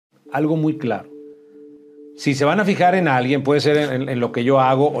algo muy claro. Si se van a fijar en alguien, puede ser en lo que yo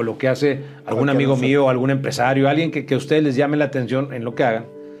hago o lo que hace algún amigo mío, algún empresario, alguien que a ustedes les llame la atención en lo que hagan,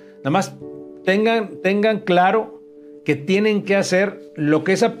 nada más tengan claro que tienen que hacer lo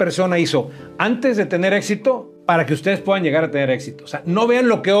que esa persona hizo antes de tener éxito para que ustedes puedan llegar a tener éxito. O sea, no vean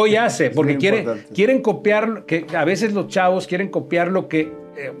lo que hoy hace, porque quieren copiar, que a veces los chavos quieren copiar lo que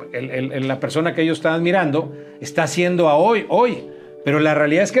la persona que ellos están admirando está haciendo hoy. Pero la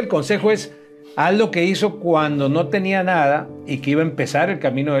realidad es que el consejo es: haz lo que hizo cuando no tenía nada y que iba a empezar el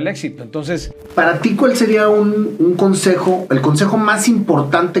camino del éxito. Entonces, para ti, ¿cuál sería un consejo, el consejo más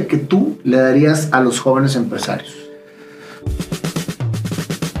importante que tú le darías a los jóvenes empresarios?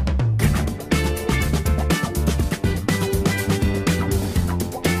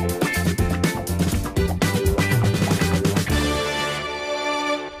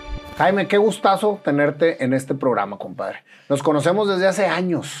 Jaime, qué gustazo tenerte en este programa, compadre. Nos conocemos desde hace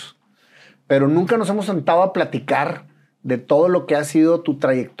años, pero nunca nos hemos sentado a platicar de todo lo que ha sido tu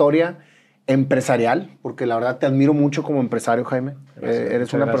trayectoria empresarial, porque la verdad te admiro mucho como empresario, Jaime.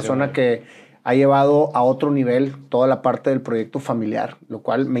 Eres una persona que ha llevado a otro nivel toda la parte del proyecto familiar, lo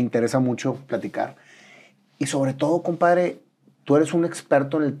cual me interesa mucho platicar. Y sobre todo, compadre, tú eres un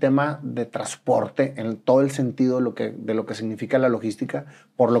experto en el tema de transporte, en todo el sentido de lo que significa la logística,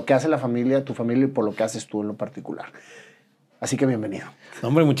 por lo que hace la familia, tu familia, y por lo que haces tú en lo particular. Así que bienvenido.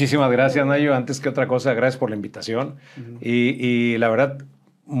 Hombre, muchísimas gracias, Nayo. Antes que otra cosa, gracias por la invitación. Y la verdad,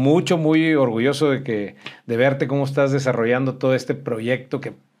 muy orgulloso de verte cómo estás desarrollando todo este proyecto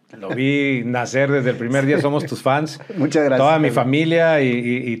que lo vi nacer desde el primer día. Somos tus fans. Muchas gracias. Toda mi familia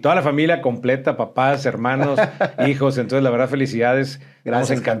y toda la familia completa, papás, hermanos, hijos. Entonces, la verdad, felicidades.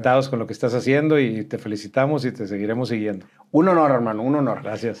 Gracias. Estamos encantados con lo que estás haciendo y te felicitamos y te seguiremos siguiendo. Un honor, hermano, un honor.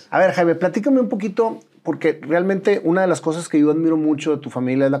 Gracias. A ver, Jaime, platícame un poquito, porque realmente una de las cosas que yo admiro mucho de tu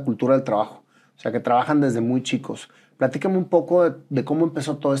familia es la cultura del trabajo. O sea, que trabajan desde muy chicos. Platícame un poco de cómo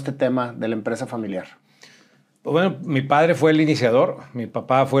empezó todo este tema de la empresa familiar. Bueno, mi padre fue el iniciador, mi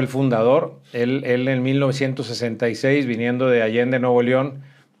papá fue el fundador. Él en 1966, viniendo de Allende, Nuevo León,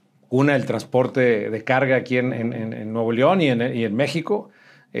 cuna del transporte de carga aquí en Nuevo León y en México,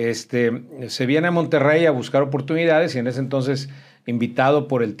 se viene a Monterrey a buscar oportunidades y en ese entonces, invitado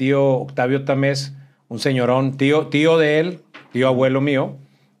por el tío Octavio Tamez, un señorón, tío de él, tío abuelo mío,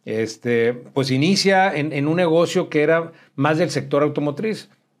 pues inicia en un negocio que era más del sector automotriz.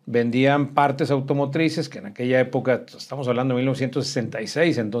 Vendían partes automotrices, que en aquella época, estamos hablando de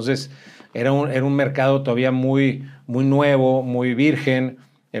 1966, entonces era un mercado todavía muy nuevo, muy virgen.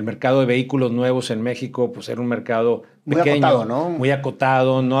 El mercado de vehículos nuevos en México pues era un mercado pequeño, acotado, ¿no? Muy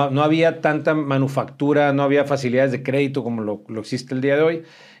acotado, no había tanta manufactura, no había facilidades de crédito como lo existe el día de hoy.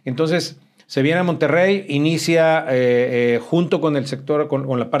 Entonces se viene a Monterrey, inicia junto con el sector,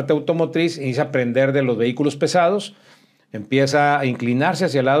 con la parte automotriz, inicia a aprender de los vehículos pesados. Empieza a inclinarse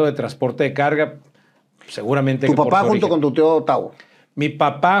hacia el lado de transporte de carga, seguramente. ¿Tu papá junto con tu tío Tavo? Mi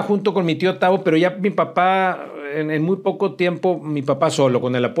papá junto con mi tío Tavo, pero ya mi papá, en muy poco tiempo, mi papá solo,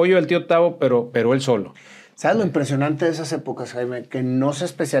 con el apoyo del tío Tavo, pero él solo. ¿Sabes lo impresionante de esas épocas, Jaime? Que no se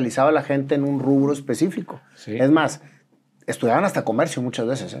especializaba la gente en un rubro específico. Sí. Es más, estudiaban hasta comercio muchas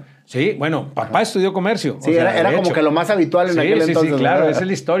veces, ¿eh? Sí, bueno, papá estudió comercio. Sí, era como que lo más habitual en aquel entonces. Sí, claro, esa es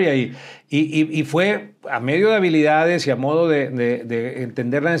la historia. Y fue a medio de habilidades y a modo de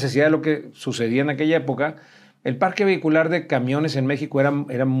entender la necesidad de lo que sucedía en aquella época. El parque vehicular de camiones en México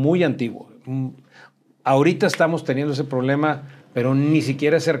era muy antiguo. Ahorita estamos teniendo ese problema, pero ni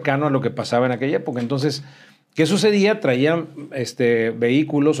siquiera es cercano a lo que pasaba en aquella época. Entonces, ¿qué sucedía? Traían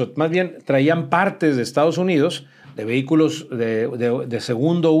vehículos, o más bien traían partes de Estados Unidos, de vehículos de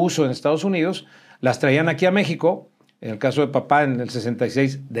segundo uso en Estados Unidos, las traían aquí a México. En el caso de papá, en el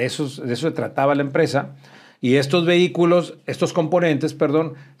 66, de eso se trataba la empresa. Y estos vehículos, estos componentes,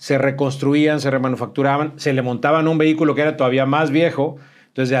 se reconstruían, se remanufacturaban, se le montaban un vehículo que era todavía más viejo.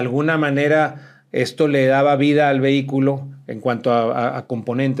 Entonces, de alguna manera, esto le daba vida al vehículo en cuanto a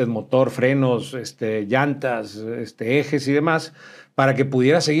componentes, motor, frenos, llantas, ejes y demás, para que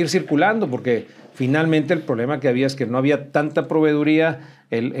pudiera seguir circulando, porque finalmente el problema que había es que no había tanta proveeduría,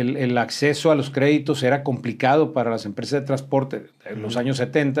 el acceso a los créditos era complicado para las empresas de transporte en los años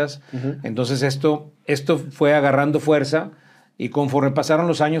 70. Entonces esto fue agarrando fuerza y conforme pasaron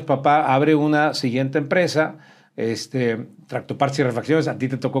los años, papá abre una siguiente empresa, Tractopartes y Refacciones. A ti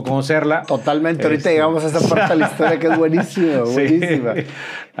te tocó conocerla. Totalmente. Ahorita llegamos a esa parte de la historia que es buenísima, buenísima. Sí.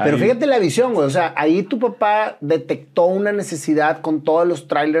 Pero fíjate la visión, güey. O sea, ahí tu papá detectó una necesidad con todos los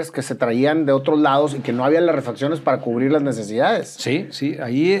trailers que se traían de otros lados y que no había las refacciones para cubrir las necesidades. Sí.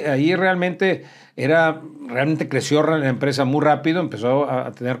 Ahí realmente realmente creció la empresa muy rápido, empezó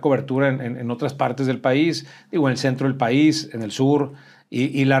a tener cobertura en otras partes del país, digo, en el centro del país, en el sur,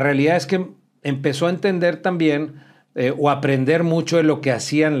 y la realidad es que empezó a entender también o aprender mucho de lo que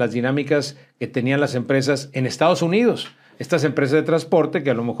hacían las dinámicas que tenían las empresas en Estados Unidos. Estas empresas de transporte que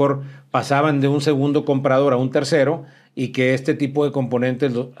a lo mejor pasaban de un segundo comprador a un tercero y que este tipo de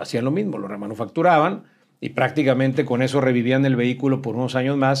componentes hacían lo mismo, lo remanufacturaban y prácticamente con eso revivían el vehículo por unos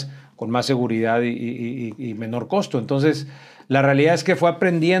años más, con más seguridad y menor costo. Entonces, la realidad es que fue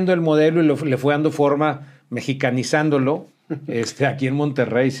aprendiendo el modelo y le fue dando forma, mexicanizándolo, aquí en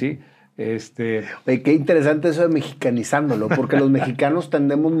Monterrey, sí. Oye, qué interesante eso de mexicanizándolo, porque los mexicanos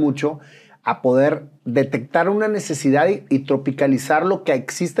tendemos mucho a poder detectar una necesidad y tropicalizar lo que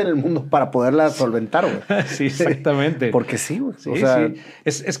existe en el mundo para poderla solventar, güey. Sí, exactamente. Porque sí, güey. Sí, o sea, sí.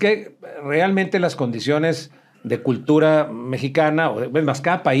 Es que realmente las condiciones de cultura mexicana, o más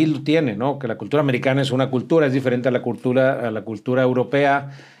cada país lo tiene, ¿no? Que la cultura americana es una cultura, es diferente a la cultura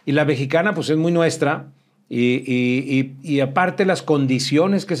europea, y la mexicana pues es muy nuestra, y aparte las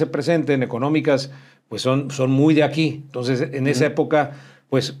condiciones que se presenten económicas pues son muy de aquí. Entonces en esa época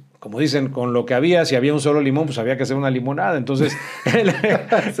pues como dicen, con lo que había, si había un solo limón, pues había que hacer una limonada. Entonces,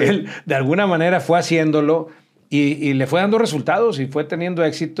 él de alguna manera fue haciéndolo y le fue dando resultados y fue teniendo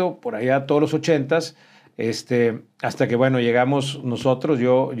éxito por allá todos los 80s, hasta que, bueno, llegamos nosotros.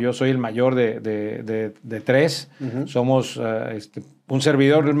 Yo soy el mayor de tres. Somos un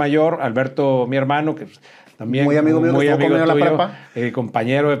servidor el mayor, Alberto, mi hermano, que también muy amigo mío, muy amigo tuyo, la prepa.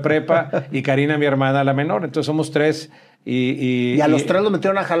 Compañero de prepa, y Karina, mi hermana, la menor. Entonces somos tres. Y a los tres los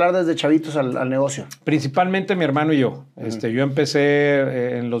metieron a jalar desde chavitos al negocio. Principalmente mi hermano y yo. Yo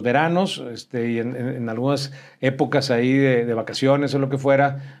empecé en los veranos y en algunas épocas ahí de vacaciones o lo que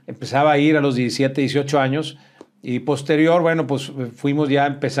fuera. Empezaba a ir a los 17, 18 años. Y posterior, bueno, pues fuimos ya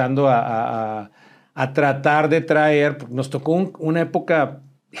empezando a tratar de traer. Nos tocó una época,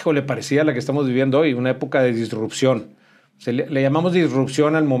 híjole, parecida a la que estamos viviendo hoy, una época de disrupción. Le llamamos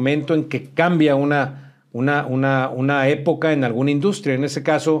disrupción al momento en que cambia una época en alguna industria. En ese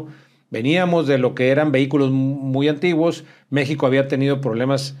caso, veníamos de lo que eran vehículos muy antiguos. México había tenido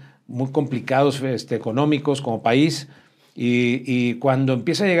problemas muy complicados económicos como país. Y cuando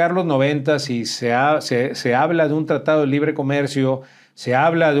empieza a llegar los 90s y se habla de un tratado de libre comercio, se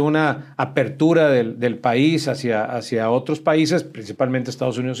habla de una apertura del país hacia otros países, principalmente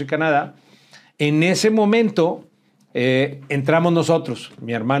Estados Unidos y Canadá, en ese momento entramos nosotros,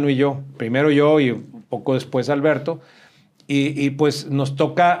 mi hermano y yo. Primero yo y poco después Alberto, y pues nos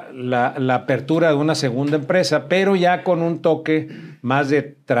toca la apertura de una segunda empresa, pero ya con un toque más de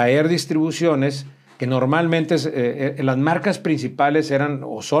traer distribuciones, que normalmente las marcas principales eran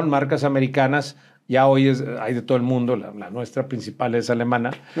o son marcas americanas. Ya hoy hay de todo el mundo, la nuestra principal es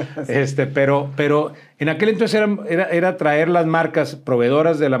alemana, pero en aquel entonces era traer las marcas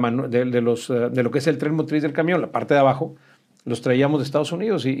proveedoras de lo que es el tren motriz del camión, la parte de abajo. Los traíamos de Estados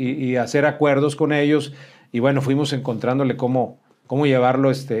Unidos y hacer acuerdos con ellos. Y bueno, fuimos encontrándole cómo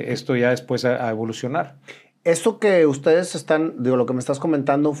llevarlo esto ya después a evolucionar. Esto que ustedes lo que me estás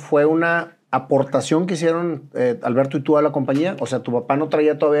comentando, ¿fue una aportación que hicieron Alberto y tú a la compañía? O sea, ¿tu papá no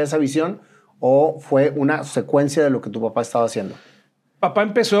traía todavía esa visión o fue una secuencia de lo que tu papá estaba haciendo? Papá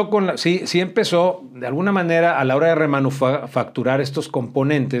empezó sí empezó de alguna manera a la hora de remanufacturar estos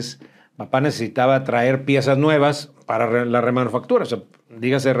componentes. Papá necesitaba traer piezas nuevas para la remanufactura. O sea,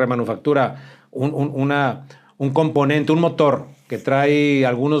 dígase remanufactura, un componente, un motor que trae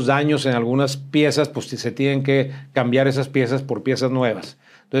algunos daños en algunas piezas, pues se tienen que cambiar esas piezas por piezas nuevas.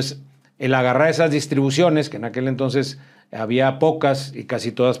 Entonces, el agarrar esas distribuciones, que en aquel entonces había pocas y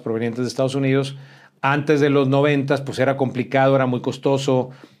casi todas provenientes de Estados Unidos, antes de los 90, pues era complicado, era muy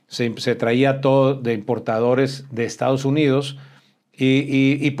costoso, se traía todo de importadores de Estados Unidos.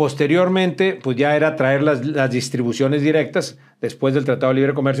 Y posteriormente, pues ya era traer las distribuciones directas. Después del Tratado de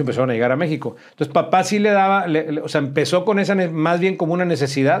Libre Comercio empezaron a llegar a México. Entonces, papá sí le daba, o sea, empezó con esa más bien como una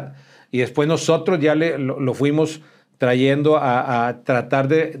necesidad, y después nosotros ya lo fuimos trayendo a tratar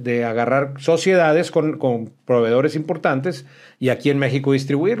de agarrar sociedades con proveedores importantes y aquí en México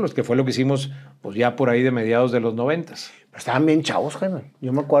distribuirlos, que fue lo que hicimos pues ya por ahí de mediados de los 90s. Pero estaban bien chavos, Jaime.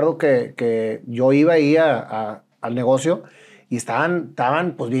 Yo me acuerdo que yo iba ahí al negocio y estaban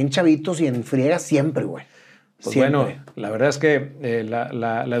pues bien chavitos y en friega siempre, güey. Pues bueno, la verdad es que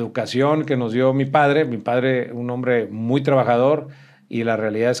la educación que nos dio mi padre, un hombre muy trabajador, y la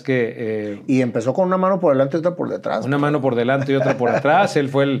realidad es que... y empezó con una mano por delante y otra por detrás. Una mano por delante y otra por atrás. Él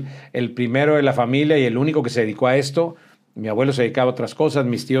fue el primero de la familia y el único que se dedicó a esto. Mi abuelo se dedicaba a otras cosas,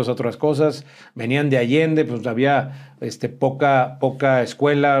 mis tíos a otras cosas. Venían de Allende, pues había poca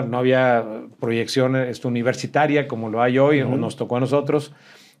escuela, no había proyección universitaria como lo hay hoy, o nos tocó a nosotros.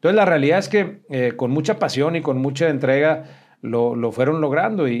 Entonces, la realidad es que con mucha pasión y con mucha entrega lo fueron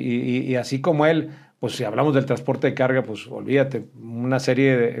logrando. Y así como él, pues si hablamos del transporte de carga, pues olvídate, una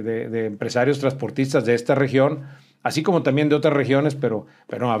serie de empresarios transportistas de esta región, así como también de otras regiones, pero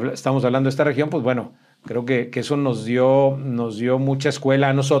no, estamos hablando de esta región, pues bueno, creo que eso nos dio mucha escuela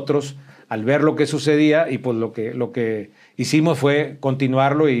a nosotros al ver lo que sucedía y pues lo que hicimos fue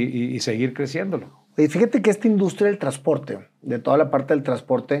continuarlo y seguir creciéndolo. Y fíjate que esta industria del transporte, de toda la parte del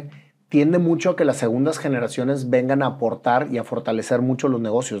transporte, tiende mucho a que las segundas generaciones vengan a aportar y a fortalecer mucho los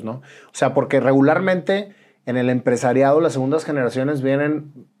negocios, ¿no? O sea, porque regularmente en el empresariado las segundas generaciones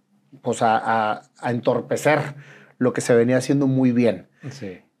vienen pues a entorpecer lo que se venía haciendo muy bien.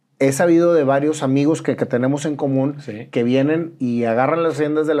 Sí. He sabido de varios amigos que tenemos en común, Sí, que vienen y agarran las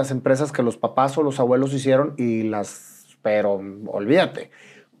riendas de las empresas que los papás o los abuelos hicieron pero olvídate.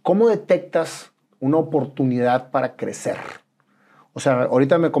 ¿Cómo detectas una oportunidad para crecer? O sea,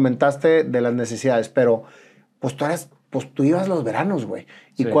 ahorita me comentaste de las necesidades, pero pues tú ibas los veranos, güey.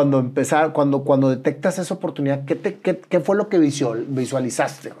 Y sí. cuando detectas esa oportunidad, ¿qué fue lo que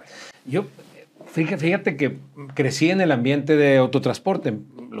visualizaste, güey? Yo, fíjate que crecí en el ambiente de autotransporte.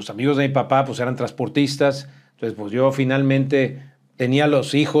 Los amigos de mi papá pues eran transportistas. Entonces pues yo finalmente tenía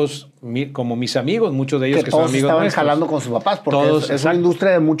los hijos como mis amigos, muchos de ellos que son todos amigos estaban nuestros. jalando con sus papás, porque Todos, es una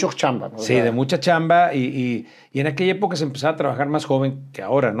industria de muchos chambas, ¿no? Sí, de mucha chamba y en aquella época se empezaba a trabajar más joven que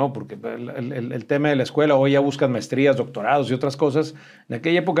ahora, ¿no? Porque el tema de la escuela, hoy ya buscan maestrías, doctorados y otras cosas. En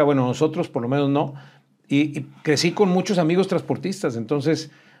aquella época, bueno, nosotros por lo menos no. Y crecí con muchos amigos transportistas, entonces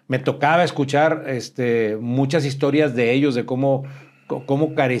me tocaba escuchar muchas historias de ellos, de cómo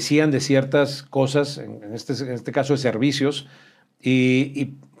carecían de ciertas cosas, en este caso de servicios, y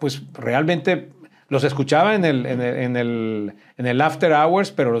pues realmente los escuchaba en el after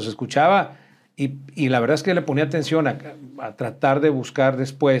hours, pero los escuchaba y la verdad es que le ponía atención a tratar de buscar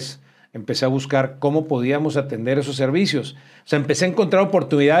después. Empecé a buscar cómo podíamos atender esos servicios. O sea, empecé a encontrar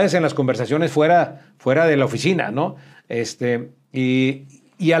oportunidades en las conversaciones fuera de la oficina, ¿no?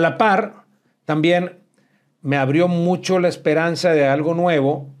 Y a la par, también me abrió mucho la esperanza de algo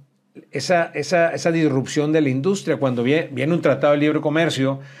nuevo, esa disrupción de la industria. Cuando viene un tratado de libre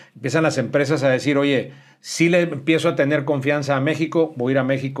comercio, empiezan las empresas a decir, oye, si le empiezo a tener confianza a México, voy a ir a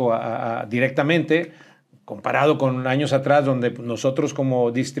México directamente, comparado con años atrás, donde nosotros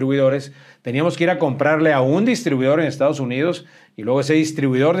como distribuidores teníamos que ir a comprarle a un distribuidor en Estados Unidos y luego ese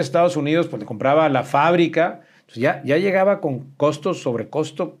distribuidor de Estados Unidos pues le compraba a la fábrica. Entonces ya llegaba con costos sobre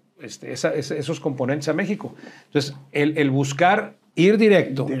costo esos componentes a México. Entonces, el buscar ir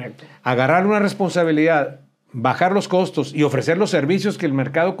directo, agarrar una responsabilidad, bajar los costos y ofrecer los servicios que el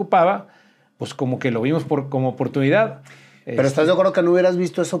mercado ocupaba, pues como que lo vimos como oportunidad. Pero ¿estás de acuerdo que no hubieras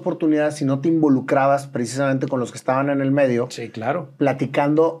visto esa oportunidad si no te involucrabas precisamente con los que estaban en el medio? Sí, claro.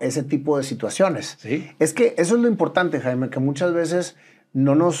 Platicando ese tipo de situaciones. Sí. Es que eso es lo importante, Jaime, que muchas veces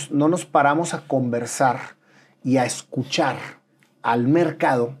no nos paramos a conversar y a escuchar al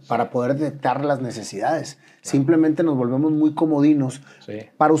mercado para poder detectar las necesidades. Simplemente nos volvemos muy comodinos. Sí.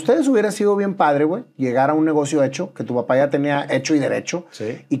 Para ustedes hubiera sido bien padre, güey, llegar a un negocio hecho, que tu papá ya tenía hecho y derecho,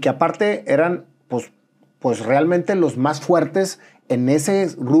 sí, y que aparte eran, pues realmente los más fuertes en ese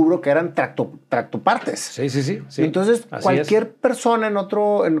rubro que eran tractopartes. Sí. Entonces, así cualquier persona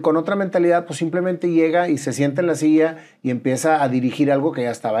con otra mentalidad, pues simplemente llega y se sienta en la silla y empieza a dirigir algo que ya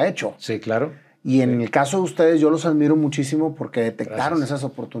estaba hecho. Sí, claro. Y en el caso de ustedes, yo los admiro muchísimo porque detectaron Gracias. esas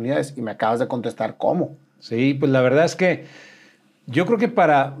oportunidades y me acabas de contestar cómo. Sí, pues la verdad es que yo creo que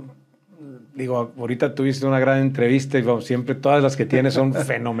ahorita tuviste una gran entrevista y siempre todas las que tienes son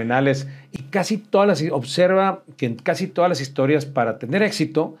fenomenales y observa que en casi todas las historias para tener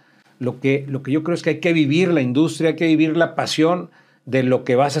éxito, lo que yo creo es que hay que vivir la industria, hay que vivir la pasión de lo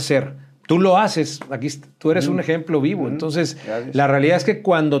que vas a hacer. Tú lo haces, aquí tú eres un ejemplo vivo. Entonces, gracias. La realidad es que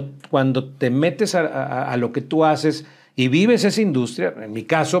cuando te metes a lo que tú haces y vives esa industria, en mi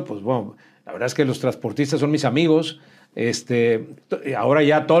caso, pues bueno, la verdad es que los transportistas son mis amigos. Ahora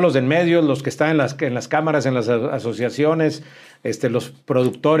ya todos los del medio, los que están en las cámaras, en las asociaciones, los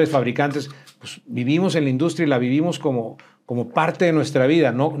productores, fabricantes, pues vivimos en la industria y la vivimos como parte de nuestra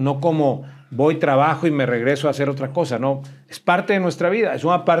vida, no como voy, trabajo y me regreso a hacer otra cosa, no, es parte de nuestra vida, es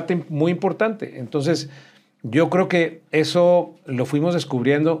una parte muy importante. Entonces, yo creo que eso lo fuimos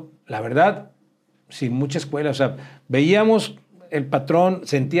descubriendo, la verdad, sin mucha escuela. O sea, veíamos el patrón,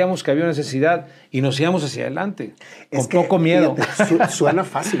 sentíamos que había necesidad y nos íbamos hacia adelante, con poco miedo. Fíjate, suena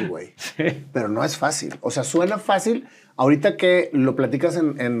fácil, güey, sí. Pero no es fácil. O sea, suena fácil ahorita que lo platicas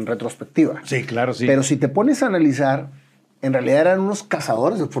en retrospectiva. Sí, claro, sí. Pero si te pones a analizar, en realidad eran unos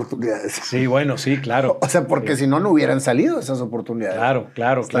cazadores de oportunidades. Sí, bueno, sí, claro. O sea, porque si no, no hubieran salido esas oportunidades. Claro,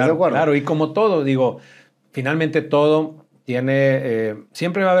 claro, ¿Estás de acuerdo? claro. Y como todo, digo, finalmente todo tiene,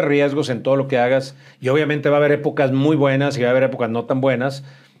 siempre va a haber riesgos en todo lo que hagas y obviamente va a haber épocas muy buenas y va a haber épocas no tan buenas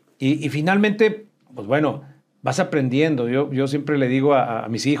y finalmente, pues bueno, vas aprendiendo. Yo siempre le digo a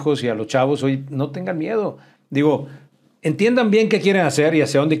mis hijos y a los chavos, oye, no tengan miedo. Digo, entiendan bien qué quieren hacer y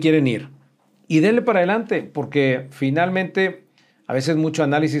hacia dónde quieren ir y denle para adelante porque finalmente a veces mucho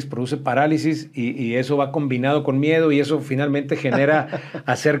análisis produce parálisis y eso va combinado con miedo y eso finalmente genera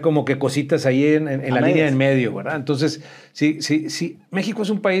hacer como que cositas ahí en la línea en medio, ¿verdad? Entonces, sí, México es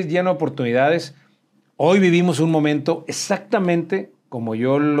un país lleno de oportunidades. Hoy vivimos un momento exactamente como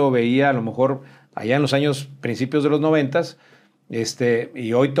yo lo veía a lo mejor allá en los años principios de los 90s,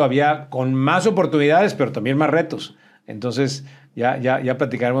 y hoy todavía con más oportunidades, pero también más retos. Entonces, ya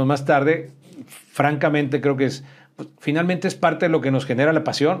platicaremos más tarde. Francamente, creo que finalmente es parte de lo que nos genera la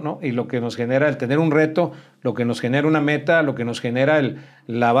pasión, ¿no? Y lo que nos genera el tener un reto, lo que nos genera una meta, lo que nos genera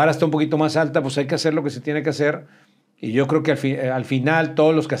la vara está un poquito más alta, pues hay que hacer lo que se tiene que hacer. Y yo creo que al final,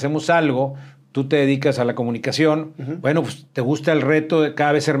 todos los que hacemos algo, tú te dedicas a la comunicación, bueno, pues te gusta el reto de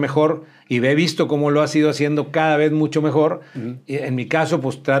cada vez ser mejor y he visto cómo lo has ido haciendo cada vez mucho mejor. Y en mi caso,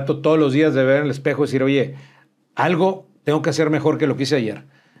 pues trato todos los días de ver en el espejo y decir, oye, algo tengo que hacer mejor que lo que hice ayer.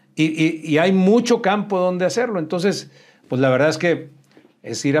 Y hay mucho campo donde hacerlo. Entonces, pues la verdad es que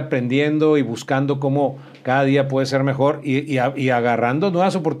es ir aprendiendo y buscando cómo cada día puede ser mejor y agarrando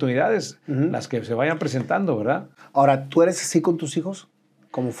nuevas oportunidades, las que se vayan presentando, ¿verdad? Ahora, ¿tú eres así con tus hijos?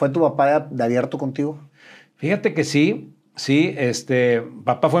 ¿Cómo fue tu papá de abierto contigo? Fíjate que sí.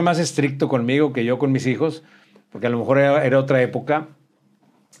 Papá fue más estricto conmigo que yo con mis hijos, porque a lo mejor era otra época.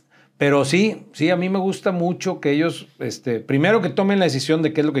 Pero sí, a mí me gusta mucho que ellos, primero que tomen la decisión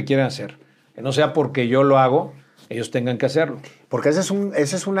de qué es lo que quieren hacer. Que no sea porque yo lo hago, ellos tengan que hacerlo. Porque esa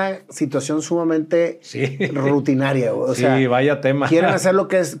es una situación sumamente rutinaria. O sea, vaya tema. Quieren hacer lo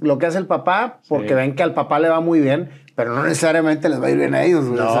que hace el papá porque ven que al papá le va muy bien, pero no necesariamente les va a ir bien a ellos.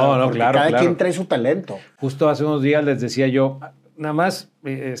 No, claro. Cada quien trae su talento. Justo hace unos días les decía yo, nada más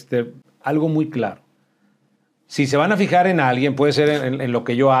algo muy claro. Si se van a fijar en alguien, puede ser en lo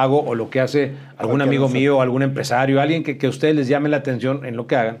que yo hago o lo que hace algún amigo mío o algún empresario, alguien que a ustedes les llame la atención en lo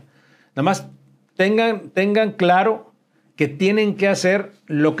que hagan. Nada más tengan claro que tienen que hacer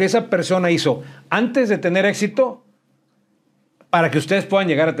lo que esa persona hizo antes de tener éxito para que ustedes puedan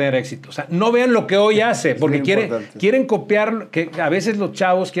llegar a tener éxito. O sea, no vean lo que hoy hace, porque quieren copiar, que a veces los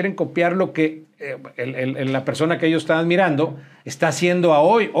chavos quieren copiar lo que la persona que ellos están admirando está haciendo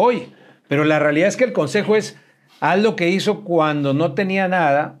hoy. Pero la realidad es que el consejo es: haz lo que hizo cuando no tenía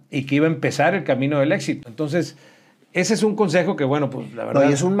nada y que iba a empezar el camino del éxito. Entonces, ese es un consejo que, bueno, pues la verdad... No,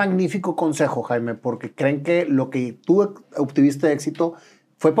 y es un magnífico consejo, Jaime, porque creen que lo que tú obtuviste de éxito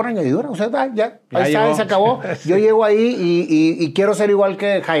fue por añadidura. O sea, ya está, se acabó. Yo llego ahí y quiero ser igual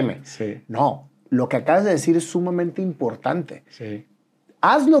que Jaime. Sí. No, lo que acabas de decir es sumamente importante. Sí.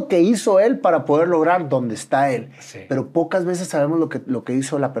 Haz lo que hizo él para poder lograr donde está él. Sí. Pero pocas veces sabemos lo que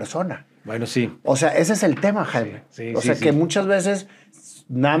hizo la persona. Bueno, sí. O sea, ese es el tema, Jaime. O sea, que muchas veces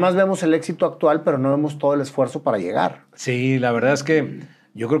nada más vemos el éxito actual, pero no vemos todo el esfuerzo para llegar. Sí, la verdad es que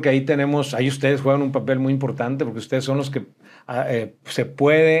yo creo que ahí ustedes juegan un papel muy importante porque ustedes son los que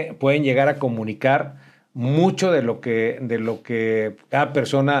pueden llegar a comunicar mucho de lo que cada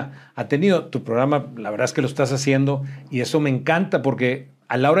persona ha tenido. Tu programa, la verdad es que lo estás haciendo y eso me encanta porque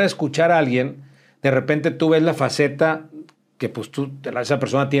a la hora de escuchar a alguien, de repente tú ves la faceta que pues esa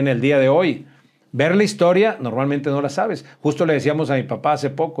persona tiene el día de hoy. Ver la historia normalmente no la sabes. Justo le decíamos a mi papá hace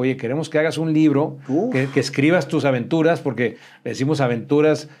poco, oye, queremos que hagas un libro, que escribas tus aventuras, porque le decimos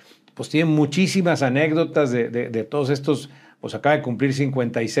aventuras, pues tienen muchísimas anécdotas de todos estos, pues acaba de cumplir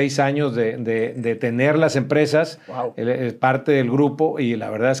 56 años de tener las empresas, es parte del grupo y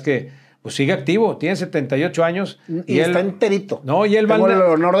la verdad es que pues sigue activo, tiene 78 años. Y él está enterito. No, y él Tengo el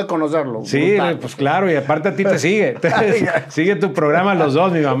honor de conocerlo. Sí, brutal. Pues claro, y aparte a ti te sigue. Sigue tu programa los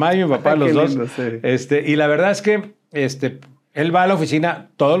dos, mi mamá y mi papá, los dos. Lindo, sí. Y la verdad es que él va a la oficina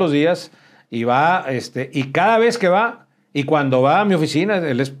todos los días y va, y cada vez que va, y cuando va a mi oficina,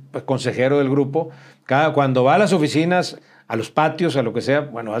 él es consejero del grupo, cuando va a las oficinas, a los patios, a lo que sea,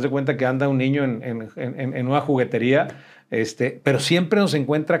 bueno, haz de cuenta que anda un niño en una juguetería, pero siempre nos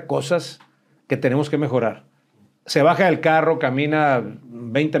encuentra cosas que tenemos que mejorar. Se baja del carro, camina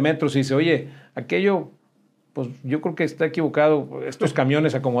 20 metros y dice, oye, aquello pues yo creo que está equivocado estos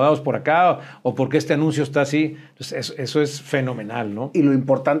camiones acomodados por acá o porque este anuncio está así. Entonces, eso es fenomenal, ¿no? Y lo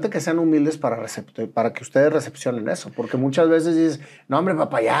importante que sean humildes para que ustedes recepcionen eso, porque muchas veces dices, no hombre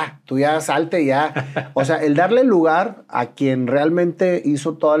papá, ya, tú ya salte, ya. O sea, el darle lugar a quien realmente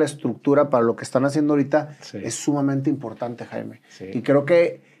hizo toda la estructura para lo que están haciendo ahorita es sumamente importante, Jaime. Sí. Y creo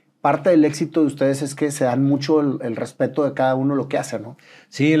que parte del éxito de ustedes es que se dan mucho el respeto de cada uno lo que hace, ¿no?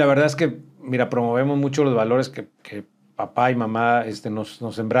 Sí, la verdad es que, mira, promovemos mucho los valores que papá y mamá nos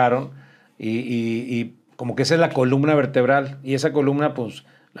sembraron y como que esa es la columna vertebral y esa columna, pues,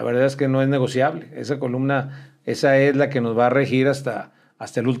 la verdad es que no es negociable. Esa columna, esa es la que nos va a regir hasta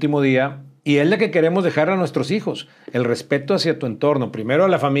el último día y es la que queremos dejar a nuestros hijos. El respeto hacia tu entorno, primero a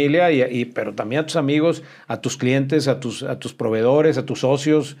la familia, pero también a tus amigos, a tus clientes, a tus proveedores, a tus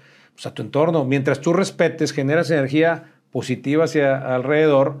socios, pues a tu entorno. Mientras tú respetes, generas energía positiva hacia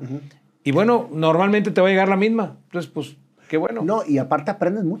alrededor. Y bueno, normalmente te va a llegar la misma. Entonces, pues, qué bueno. No, y aparte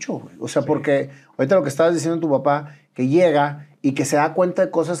aprendes mucho, güey. O sea, porque ahorita lo que estabas diciendo tu papá, que llega y que se da cuenta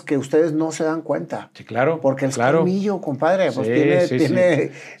de cosas que ustedes no se dan cuenta. Sí, claro. Porque el colmillo, compadre, pues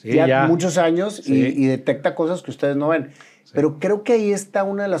tiene ya muchos años y detecta cosas que ustedes no ven. Sí. Pero creo que ahí está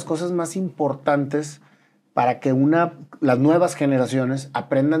una de las cosas más importantes para que las nuevas generaciones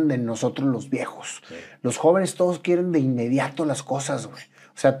aprendan de nosotros los viejos. Sí. Los jóvenes todos quieren de inmediato las cosas, güey.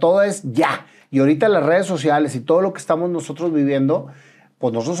 O sea, todo es ya. Y ahorita las redes sociales y todo lo que estamos nosotros viviendo,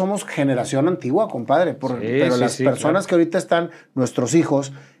 pues nosotros somos generación antigua, compadre. Pero las personas que ahorita están, nuestros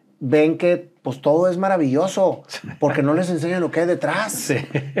hijos, ven que pues todo es maravilloso porque no les enseñan lo que hay detrás. Sí.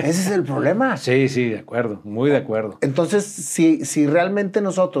 Ese es el problema. Sí, de acuerdo. Muy de acuerdo. Entonces, si realmente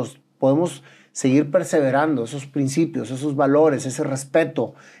nosotros podemos seguir perseverando esos principios, esos valores, ese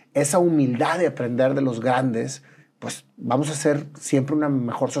respeto, esa humildad de aprender de los grandes, pues vamos a ser siempre una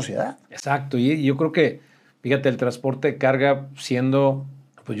mejor sociedad. Exacto. Y yo creo que, fíjate, el transporte de carga siendo,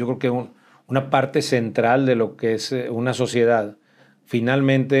 pues yo creo que una parte central de lo que es una sociedad,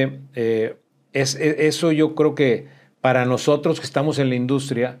 finalmente, eso yo creo que para nosotros que estamos en la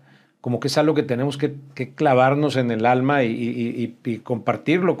industria, como que es algo que tenemos que clavarnos en el alma y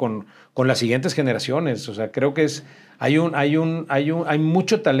compartirlo con las siguientes generaciones. O sea, creo que hay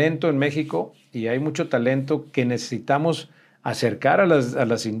mucho talento en México y hay mucho talento que necesitamos acercar a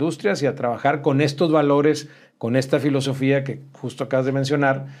las industrias y a trabajar con estos valores, con esta filosofía que justo acabas de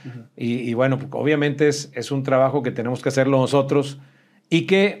mencionar. Y bueno, pues obviamente es un trabajo que tenemos que hacerlo nosotros. Y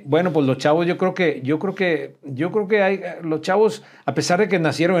que, bueno, pues los chavos, yo creo que los chavos, a pesar de que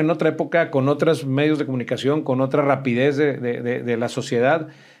nacieron en otra época, con otros medios de comunicación, con otra rapidez de la sociedad,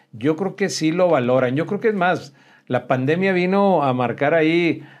 yo creo que sí lo valoran. Yo creo que es más, la pandemia vino a marcar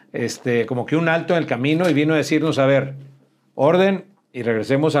ahí como que un alto en el camino y vino a decirnos, a ver, orden y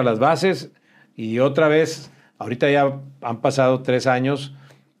regresemos a las bases. Y otra vez, ahorita ya han pasado 3 años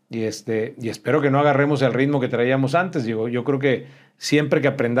y espero que no agarremos el ritmo que traíamos antes. Digo, yo creo que siempre que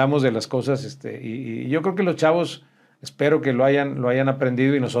aprendamos de las cosas, y yo creo que los chavos, espero que lo hayan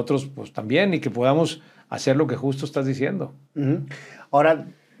aprendido y nosotros pues también, y que podamos hacer lo que justo estás diciendo. Ahora,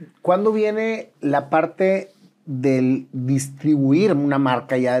 ¿cuándo viene la parte del distribuir una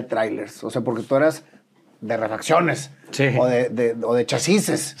marca ya de trailers? O sea, porque tú eras de refacciones o de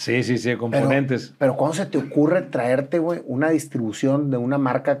chasis. Sí, componentes. Pero ¿cuándo se te ocurre traerte, güey, una distribución de una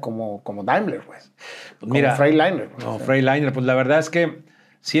marca como Daimler, güey? Pues mira, Freightliner. No, Freightliner, pues la verdad es que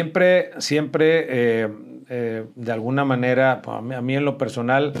siempre de alguna manera, a mí en lo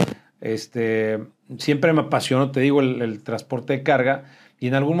personal, siempre me apasionó, te digo, el transporte de carga. Y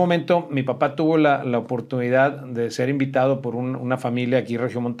en algún momento mi papá tuvo la oportunidad de ser invitado por una familia aquí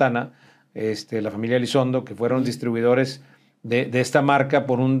regiomontana, la familia Elizondo, que fueron distribuidores de esta marca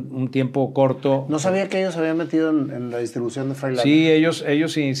por un tiempo corto. No sabía que ellos se habían metido en la distribución de Freightliner. Sí,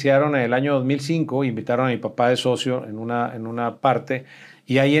 ellos iniciaron en el año 2005, invitaron a mi papá de socio en una parte,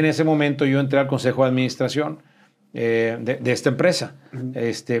 y ahí en ese momento yo entré al consejo de administración de esta empresa.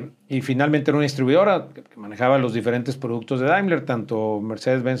 Y finalmente era una distribuidora que manejaba los diferentes productos de Daimler, tanto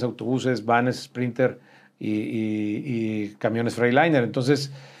Mercedes-Benz, autobuses, vanes, Sprinter y camiones Freightliner.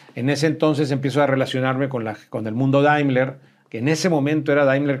 Entonces, en ese entonces empiezo a relacionarme con el mundo Daimler, que en ese momento era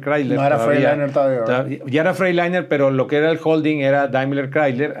Daimler Chrysler. No era Freightliner todavía. Ya era Freightliner, pero lo que era el holding era Daimler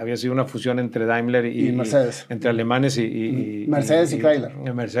Chrysler. Había sido una fusión entre Daimler y Mercedes. Entre alemanes y Mercedes y Chrysler.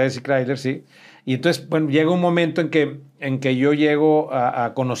 Mercedes y Chrysler, sí. Y entonces, bueno, llega un momento en que yo llego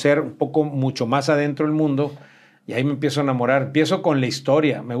a conocer un poco mucho más adentro del mundo y ahí me empiezo a enamorar. Empiezo con la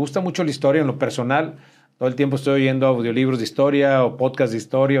historia. Me gusta mucho la historia en lo personal. Todo el tiempo estoy oyendo audiolibros de historia o podcasts de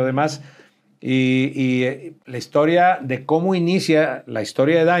historia o demás. Y la historia de cómo inicia la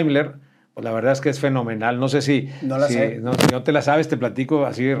historia de Daimler, pues la verdad es que es fenomenal. No sé si, No la sé. Si no te la sabes, te platico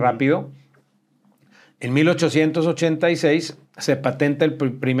así rápido. En 1886 se patenta el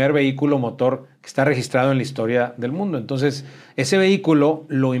primer vehículo motor que está registrado en la historia del mundo. Entonces, ese vehículo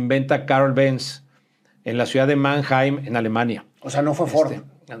lo inventa Carl Benz en la ciudad de Mannheim, en Alemania. O sea, no fue Ford.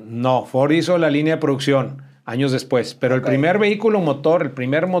 No, Ford hizo la línea de producción años después, pero el primer vehículo motor, el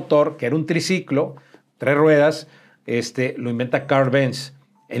primer motor, que era un triciclo, 3 ruedas, lo inventa Carl Benz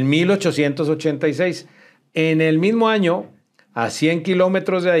en 1886. En el mismo año, a 100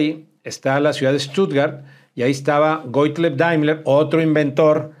 kilómetros de ahí, está la ciudad de Stuttgart, y ahí estaba Gottlieb Daimler, otro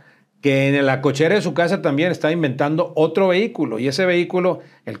inventor, que en la cochera de su casa también estaba inventando otro vehículo. Y ese vehículo,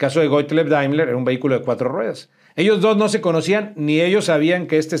 el caso de Gottlieb Daimler, era un vehículo de 4 ruedas. Ellos dos no se conocían, ni ellos sabían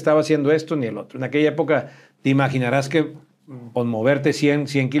que estaba haciendo esto ni el otro. En aquella época te imaginarás que por moverte 100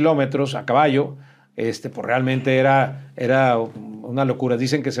 kilómetros a caballo, pues realmente era una locura.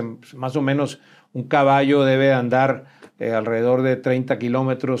 Dicen que más o menos un caballo debe andar alrededor de 30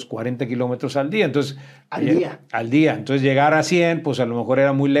 kilómetros, 40 kilómetros al día. Entonces, al día. Entonces, llegar a 100, pues a lo mejor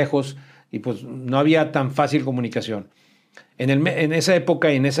era muy lejos y pues no había tan fácil comunicación. En esa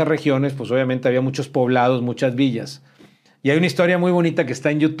época y en esas regiones, pues obviamente había muchos poblados, muchas villas. Y hay una historia muy bonita que está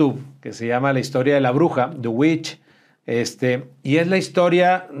en YouTube, que se llama La historia de la bruja, The Witch. Y es la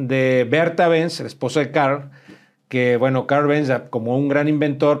historia de Berta Benz, la esposa de Carl, que, bueno, Carl Benz, como un gran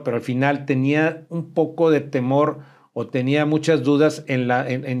inventor, pero al final tenía un poco de temor o tenía muchas dudas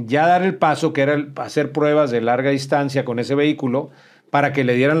en ya dar el paso, que era hacer pruebas de larga distancia con ese vehículo para que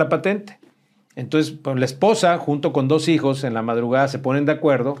le dieran la patente. Entonces, pues, la esposa, junto con 2 hijos, en la madrugada se ponen de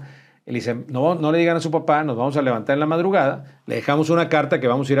acuerdo. Él dice, no le digan a su papá, nos vamos a levantar en la madrugada, le dejamos una carta que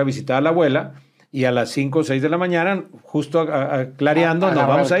vamos a ir a visitar a la abuela, y a las 5 o 6 de la mañana, justo clareando, nos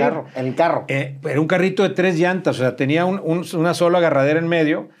vamos a ir. El carro. Era un carrito de 3 llantas, o sea, tenía una sola agarradera en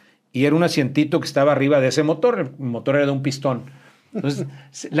medio, y era un asientito que estaba arriba de ese motor. El motor era de un pistón. Entonces,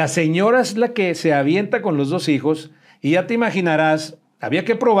 la señora es la que se avienta con los 2 hijos, y ya te imaginarás, había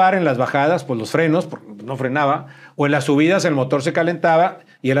que probar en las bajadas, pues los frenos, porque no frenaba, o en las subidas el motor se calentaba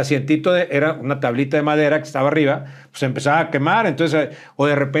y el asientito era una tablita de madera que estaba arriba, pues empezaba a quemar. Entonces, o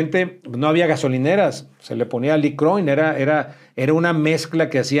de repente no había gasolineras, se le ponía Liquid, era una mezcla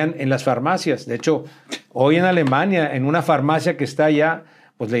que hacían en las farmacias. De hecho, hoy en Alemania, en una farmacia que está allá,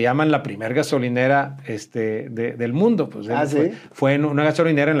 pues le llaman la primer gasolinera del mundo. Pues ¿sí? Fue en una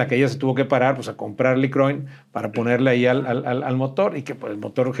gasolinera en la que ella se tuvo que parar, pues, a comprar Liquid para ponerle ahí al motor, y que pues, el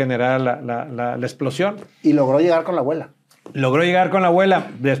motor generara la explosión. Y logró llegar con la abuela. Logró llegar con la abuela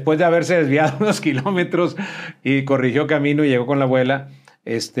después de haberse desviado unos kilómetros, y corrigió camino y llegó con la abuela.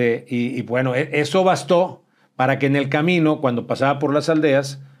 Y bueno, eso bastó para que en el camino, cuando pasaba por las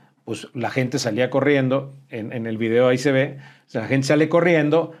aldeas, pues la gente salía corriendo. En el video ahí se ve, la gente sale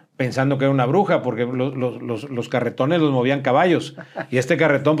corriendo pensando que era una bruja, porque los carretones los movían caballos, y este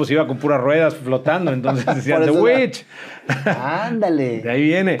carretón pues iba con puras ruedas flotando. Entonces decían, The Witch. Ándale. De ahí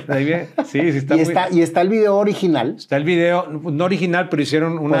viene. Sí, está ¿Y está el video original? Está el video, no original, pero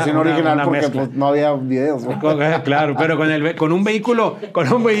hicieron una porque mezcla. Pues, no había videos, ¿no? Claro, pero con un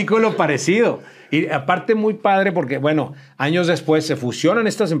vehículo parecido. Y aparte muy padre porque, bueno, años después se fusionan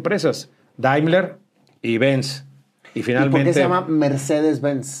estas empresas, Daimler y Benz. Y finalmente... ¿Y por qué se llama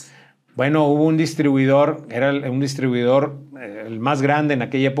Mercedes-Benz? Bueno, hubo un distribuidor, era un distribuidor el más grande en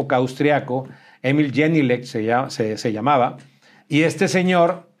aquella época, austriaco, Emil Jenilek se llamaba, y este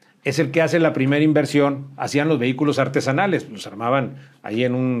señor es el que hace la primera inversión. Hacían los vehículos artesanales, los armaban ahí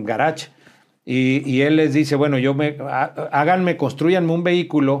en un garage, y él les dice, bueno, construyanme un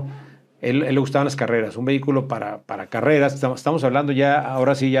vehículo. Él le gustaban las carreras, un vehículo para carreras. Estamos hablando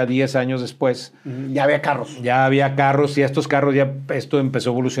ahora sí, 10 años después. Ya había carros. Ya había carros, y estos carros esto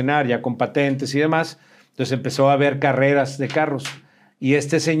empezó a evolucionar, ya con patentes y demás. Entonces empezó a haber carreras de carros. Y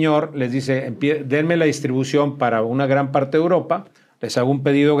este señor les dice, denme la distribución para una gran parte de Europa, les hago un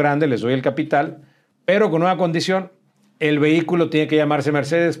pedido grande, les doy el capital, pero con una condición: el vehículo tiene que llamarse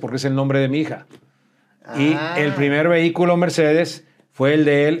Mercedes porque es el nombre de mi hija. Y el primer vehículo Mercedes fue el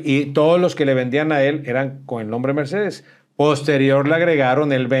de él, y todos los que le vendían a él eran con el nombre Mercedes. Posterior le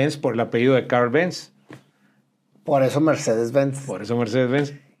agregaron el Benz por el apellido de Carl Benz. Por eso Mercedes-Benz. Por eso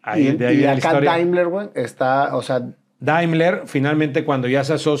Mercedes-Benz. Y acá Daimler, güey, está, o sea... Daimler, finalmente, cuando ya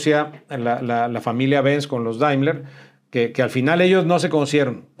se asocia la familia Benz con los Daimler, que al final ellos no se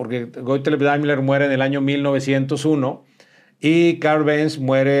conocieron, porque Gottlieb Daimler muere en el año 1901 y Carl Benz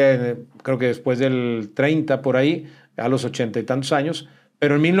muere, creo que después del 30, por ahí, a los 80 y tantos años,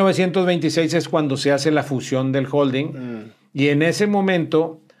 pero en 1926 es cuando se hace la fusión del holding, y en ese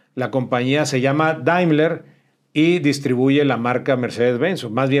momento la compañía se llama Daimler, y distribuye la marca Mercedes-Benz, o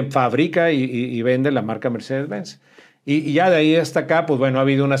más bien fabrica y vende la marca Mercedes-Benz. Y ya de ahí hasta acá, pues bueno, ha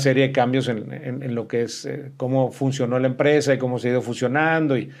habido una serie de cambios en lo que es cómo funcionó la empresa y cómo se ha ido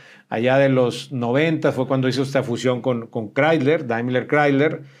fusionando. Y allá de los 90 fue cuando hizo esta fusión con Chrysler, Daimler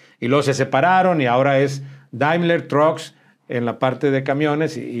Chrysler, y luego se separaron y ahora es Daimler Trucks en la parte de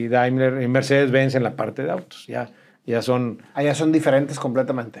camiones y Daimler y Mercedes-Benz en la parte de autos. Ya son... Allá son diferentes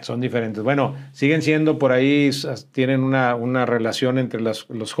completamente. Son diferentes. Bueno, siguen siendo por ahí, tienen una relación entre los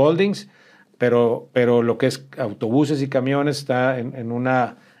holdings, pero lo que es autobuses y camiones está en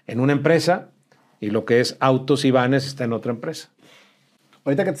una empresa y lo que es autos y vanes está en otra empresa.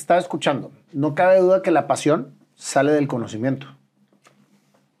 Ahorita que te estaba escuchando, no cabe duda que la pasión sale del conocimiento.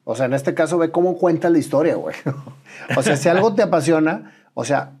 O sea, en este caso ve cómo cuentas la historia, güey. O sea, si algo te apasiona, o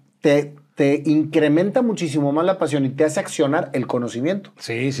sea, te incrementa muchísimo más la pasión y te hace accionar el conocimiento.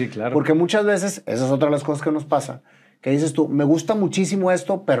 Sí, sí, claro. Porque muchas veces, esa es otra de las cosas que nos pasa, que dices tú, me gusta muchísimo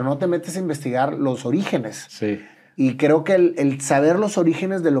esto, pero no te metes a investigar los orígenes. Sí. Y creo que el saber los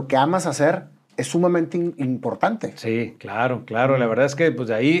orígenes de lo que amas hacer es sumamente importante. Sí, claro, claro. La verdad es que pues,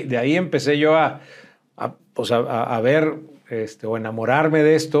 de ahí empecé yo a ver o enamorarme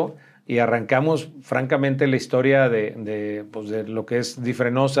de esto y arrancamos francamente la historia de lo que es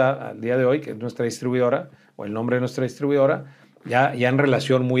Difrenosa al día de hoy, que es nuestra distribuidora, o el nombre de nuestra distribuidora, ya en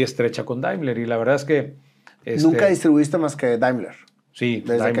relación muy estrecha con Daimler. Y la verdad es que... Nunca distribuiste más que Daimler. Sí.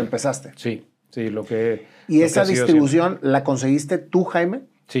 Desde Daimler. que empezaste. Sí, lo que... ¿Y lo esa que ha sido distribución la conseguiste tú, Jaime?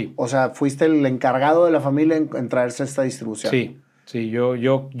 Sí. O sea, ¿fuiste el encargado de la familia en traerse esta distribución? Sí,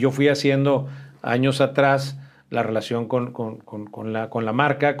 yo fui haciendo años atrás la relación con la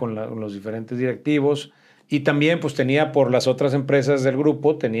marca, con los diferentes directivos, y también pues tenía por las otras empresas del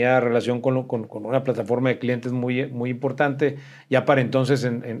grupo, tenía relación con una plataforma de clientes muy, muy importante, ya para entonces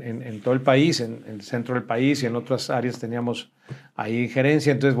en todo el país, en el centro del país y en otras áreas teníamos ahí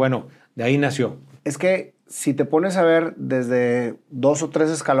gerencia, entonces bueno, de ahí nació. Es que si te pones a ver desde 2 o 3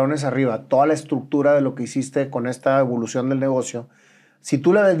 escalones arriba, toda la estructura de lo que hiciste con esta evolución del negocio, si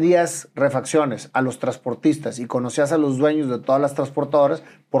tú le vendías refacciones a los transportistas y conocías a los dueños de todas las transportadoras,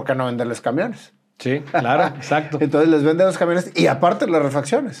 ¿por qué no venderles camiones? Sí, claro, exacto. Entonces les venden los camiones y aparte las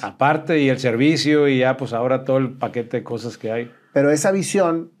refacciones. Aparte y el servicio y ya pues ahora todo el paquete de cosas que hay. Pero esa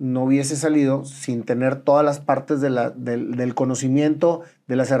visión no hubiese salido sin tener todas las partes del conocimiento,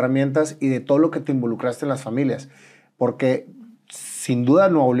 de las herramientas y de todo lo que te involucraste en las familias. Porque sin duda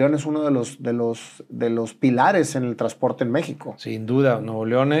Nuevo León es uno de los pilares en el transporte en México. Sin duda, Nuevo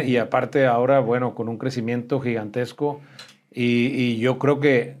León y aparte ahora, bueno, con un crecimiento gigantesco y yo creo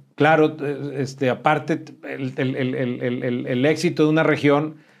que, claro, aparte el éxito de una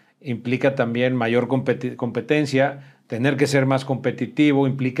región implica también mayor competencia. Tener que ser más competitivo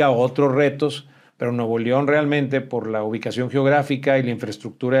implica otros retos, pero Nuevo León realmente, por la ubicación geográfica y la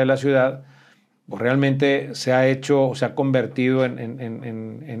infraestructura de la ciudad, pues realmente se ha convertido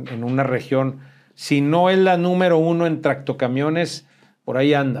en una región, si no es la número 1 en tractocamiones, por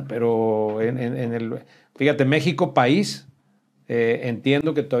ahí anda, pero fíjate, México país,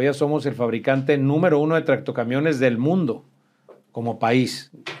 entiendo que todavía somos el fabricante número 1 de tractocamiones del mundo. Como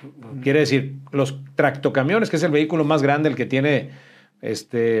país. Quiere decir, los tractocamiones, que es el vehículo más grande, el que tiene,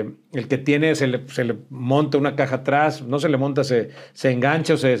 se le monta una caja atrás, no se le monta, se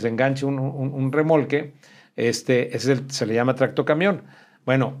engancha o se desengancha un remolque, se le llama tractocamión.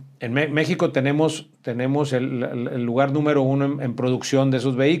 Bueno, en México tenemos el lugar número 1 en producción de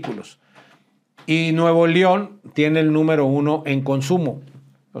esos vehículos. Y Nuevo León tiene el número 1 en consumo.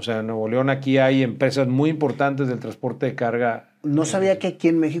 O sea, en Nuevo León aquí hay empresas muy importantes del transporte de carga. No sabía que aquí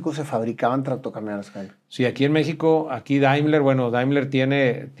en México se fabricaban tractocamiones, Jaime. Sí, aquí en México, Daimler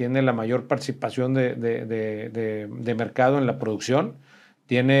tiene la mayor participación de mercado en la producción.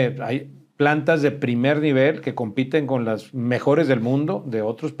 Hay plantas de primer nivel que compiten con las mejores del mundo, de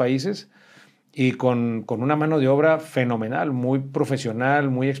otros países, y con una mano de obra fenomenal, muy profesional,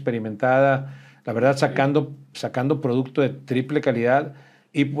 muy experimentada, la verdad sacando producto de triple calidad.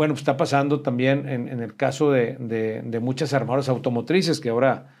 Y bueno, pues está pasando también en el caso de muchas armadoras automotrices, que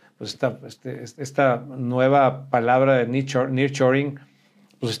ahora pues esta nueva palabra de nearshoring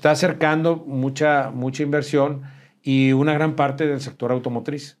pues está acercando mucha inversión y una gran parte del sector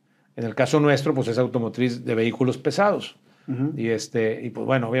automotriz. En el caso nuestro, pues es automotriz de vehículos pesados. Uh-huh. Y pues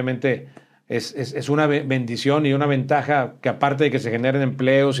bueno, obviamente es una bendición y una ventaja que aparte de que se generen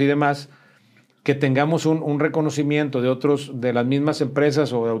empleos y demás, que tengamos un reconocimiento de las mismas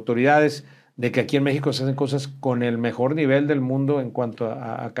empresas o de autoridades de que aquí en México se hacen cosas con el mejor nivel del mundo en cuanto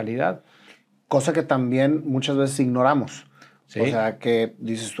a calidad. Cosa que también muchas veces ignoramos. Sí. O sea, que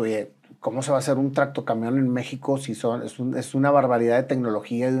dices tú, oye, ¿cómo se va a hacer un tractocamión en México si es una barbaridad de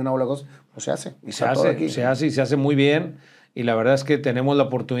tecnología y de una bola de cosas? Pues se hace. Y Se hace, y se hace muy bien. Y la verdad es que tenemos la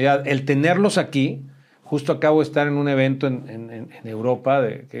oportunidad. El tenerlos aquí, justo acabo de estar en un evento en Europa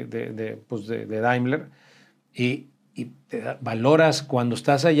de Daimler, y valoras cuando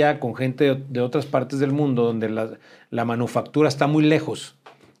estás allá con gente de otras partes del mundo donde la manufactura está muy lejos.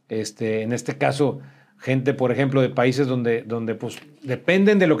 En este caso, gente, por ejemplo, de países donde pues,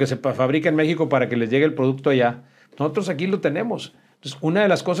 dependen de lo que se fabrica en México para que les llegue el producto allá. Nosotros aquí lo tenemos. Entonces, una de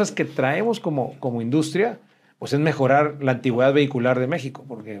las cosas que traemos como industria pues es mejorar la antigüedad vehicular de México,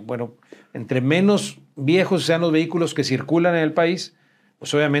 porque, bueno, entre menos viejos sean los vehículos que circulan en el país,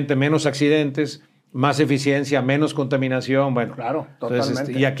 pues obviamente menos accidentes, más eficiencia, menos contaminación, bueno. Claro, Entonces,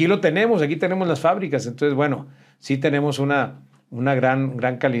 totalmente. y aquí lo tenemos, aquí tenemos las fábricas, entonces, bueno, sí tenemos una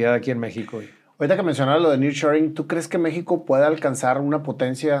gran calidad aquí en México. Ahorita que mencionabas lo de nearshoring, ¿tú crees que México pueda alcanzar una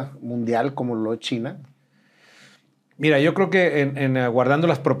potencia mundial como lo es China? Mira, yo creo que guardando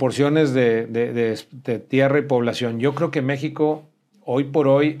las proporciones de tierra y población, yo creo que México hoy por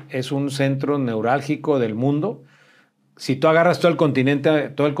hoy es un centro neurálgico del mundo. Si tú agarras todo el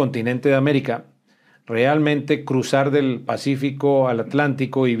continente de América, realmente cruzar del Pacífico al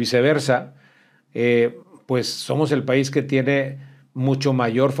Atlántico y viceversa, pues somos el país que tiene mucho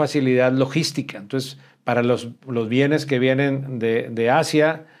mayor facilidad logística. Entonces, para los bienes que vienen de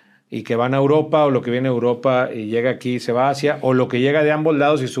Asia y que van a Europa, o lo que viene a Europa y llega aquí y se va a Asia, o lo que llega de ambos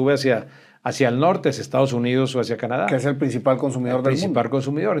lados y sube hacia el norte, hacia Estados Unidos o hacia Canadá. Que es el principal consumidor del mundo. El principal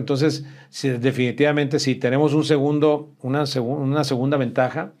consumidor. Entonces, definitivamente sí, tenemos una segunda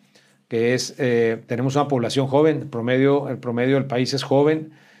ventaja, que es, tenemos una población joven, el promedio del país es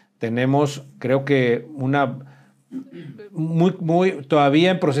joven, tenemos, creo que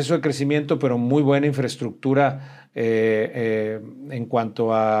todavía en proceso de crecimiento, pero muy buena infraestructura en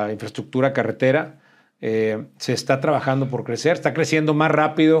cuanto a infraestructura carretera. Se está trabajando por crecer, está creciendo más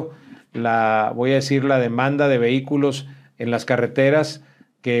rápido la demanda de vehículos en las carreteras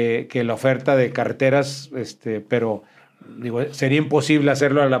que la oferta de carreteras, pero digo, sería imposible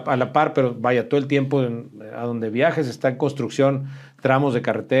hacerlo a la par, pero vaya, todo el tiempo a donde viajes está en construcción tramos de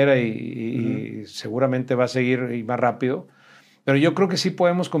carretera y seguramente va a seguir y más rápido. Pero yo creo que sí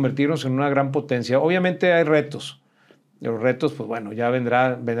podemos convertirnos en una gran potencia. Obviamente hay retos. Los retos, pues bueno, ya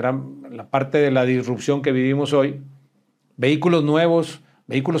vendrá la parte de la disrupción que vivimos hoy. Vehículos nuevos,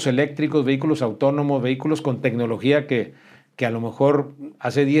 vehículos eléctricos, vehículos autónomos, vehículos con tecnología que a lo mejor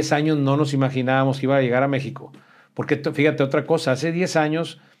hace 10 años no nos imaginábamos que iba a llegar a México. Porque fíjate otra cosa, hace 10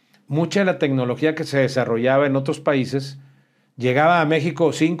 años mucha de la tecnología que se desarrollaba en otros países llegaba a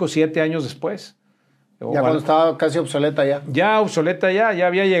México 5 o 7 años después. Ya cuando estaba casi obsoleta ya. Ya obsoleta ya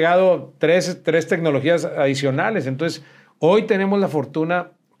había llegado tres tecnologías adicionales. Entonces, hoy tenemos la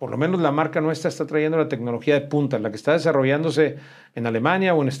fortuna, por lo menos la marca nuestra está trayendo la tecnología de punta, la que está desarrollándose en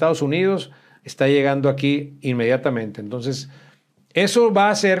Alemania o en Estados Unidos, está llegando aquí inmediatamente. Entonces, eso va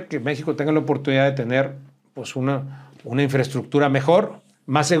a hacer que México tenga la oportunidad de tener pues, una infraestructura mejor,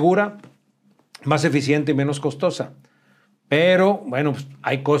 más segura, más eficiente y menos costosa. Pero, bueno, pues,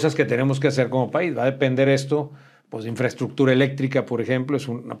 hay cosas que tenemos que hacer como país. Va a depender esto, pues, de infraestructura eléctrica, por ejemplo, es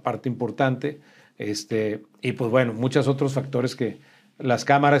una parte importante. Y, pues, bueno, muchos otros factores que las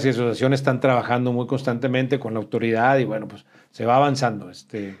cámaras y asociaciones están trabajando muy constantemente con la autoridad y, bueno, pues, se va avanzando.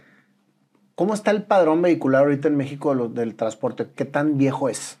 ¿Cómo está el padrón vehicular ahorita en México del transporte? ¿Qué tan viejo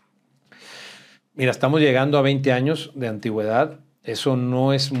es? Mira, estamos llegando a 20 años de antigüedad. Eso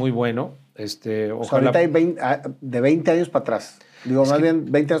no es muy bueno. Ojalá, ahorita hay de 20 años para atrás. Digo, más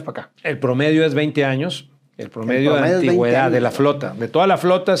bien 20 años para acá. El promedio es 20 años. El promedio de antigüedad de la flota. De toda la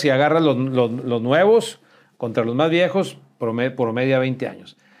flota, si agarras los nuevos contra los más viejos, promedia 20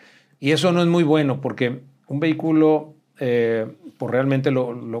 años. Y eso no es muy bueno porque un vehículo, pues realmente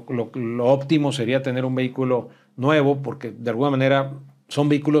lo óptimo sería tener un vehículo nuevo porque de alguna manera son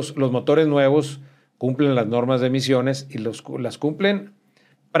vehículos, los motores nuevos cumplen las normas de emisiones y las cumplen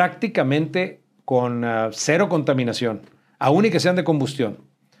prácticamente con cero contaminación, aún y que sean de combustión,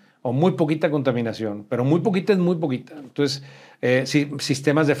 o muy poquita contaminación, pero muy poquita es muy poquita. Entonces,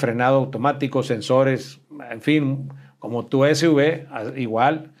 sistemas de frenado automático, sensores, en fin, como tu SUV,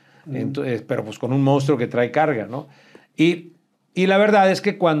 igual, pero pues con un monstruo que trae carga, ¿no? Y la verdad es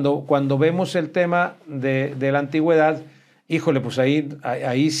que cuando vemos el tema de la antigüedad, híjole, pues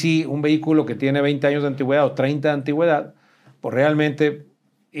ahí sí, un vehículo que tiene 20 años de antigüedad o 30 de antigüedad, pues realmente,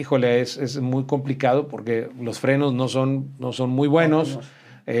 híjole, es muy complicado porque los frenos no son muy buenos.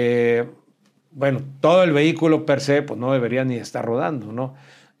 Bueno, todo el vehículo per se, pues no debería ni estar rodando, ¿no?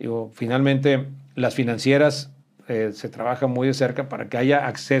 Digo, finalmente, las financieras se trabaja muy de cerca para que haya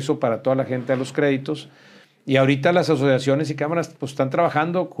acceso para toda la gente a los créditos. Y ahorita las asociaciones y cámaras pues, están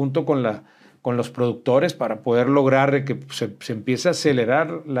trabajando junto con los productores para poder lograr que se empiece a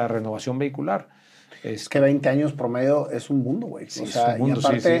acelerar la renovación vehicular. Es que 20 años promedio es un mundo, güey. Sí, o sea, es un mundo, y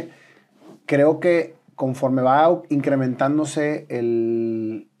aparte, creo que conforme va incrementándose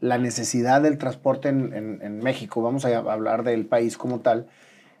la necesidad del transporte en México, vamos a hablar del país como tal,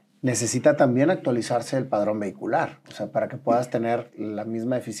 necesita también actualizarse el padrón vehicular, o sea, para que puedas tener la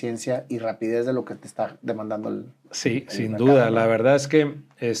misma eficiencia y rapidez de lo que te está demandando el Sí, el sin mercado, duda. ¿no? La verdad es que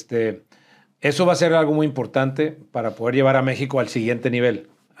eso va a ser algo muy importante para poder llevar a México al siguiente nivel.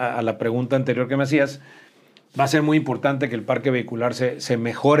 A la pregunta anterior que me hacías, va a ser muy importante que el parque vehicular se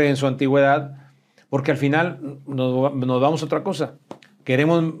mejore en su antigüedad, porque al final nos vamos a otra cosa.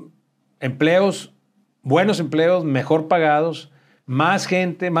 Queremos empleos, buenos empleos, mejor pagados, más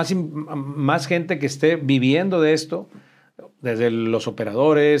gente que esté viviendo de esto, desde los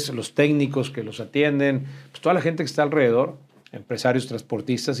operadores, los técnicos que los atienden, pues toda la gente que está alrededor, empresarios,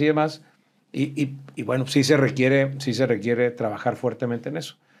 transportistas y demás. Y bueno, sí se requiere trabajar fuertemente en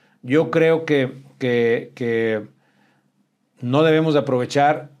eso. Yo creo que no debemos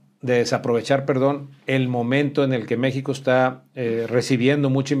desaprovechar, el momento en el que México está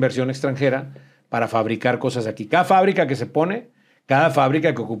recibiendo mucha inversión extranjera para fabricar cosas aquí. Cada fábrica que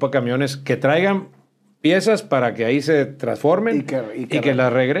ocupa camiones que traigan piezas para que ahí se transformen y que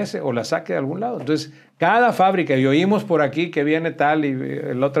las regrese o las saque de algún lado. Entonces, cada fábrica, y oímos por aquí que viene tal y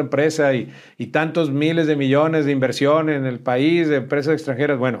la otra empresa y tantos miles de millones de inversión en el país de empresas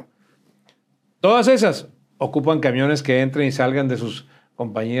extranjeras. Bueno, todas esas ocupan camiones que entren y salgan de sus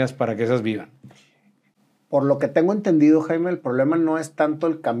compañías para que esas vivan. Por lo que tengo entendido, Jaime, el problema no es tanto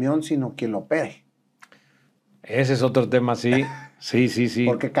el camión, sino quien lo opere. Ese es otro tema, sí. Sí.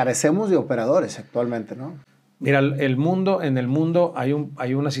 Porque carecemos de operadores actualmente, ¿no? Mira, en el mundo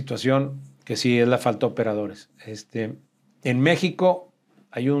hay una situación que sí es la falta de operadores. En México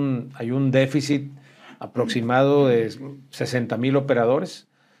hay un déficit aproximado de 60,000 operadores.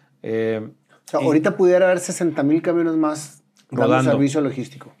 O sea, ahorita pudiera haber 60,000 camiones más dando servicio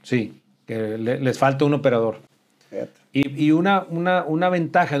logístico. Sí, que les falta un operador. Y una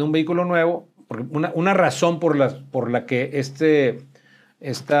ventaja de un vehículo nuevo, porque una razón por la que este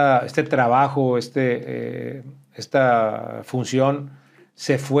trabajo, esta función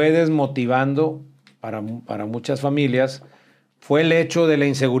se fue desmotivando para muchas familias, fue el hecho de la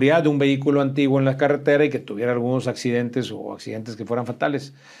inseguridad de un vehículo antiguo en la carretera y que tuviera algunos accidentes o accidentes que fueran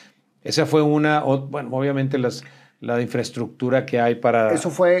fatales. Esa fue obviamente la infraestructura que hay para... Eso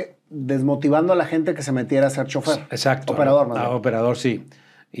fue desmotivando a la gente que se metiera a ser chofer. Exacto. Operador, más bien. Operador, sí.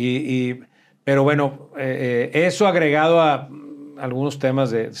 Pero bueno, eso agregado a algunos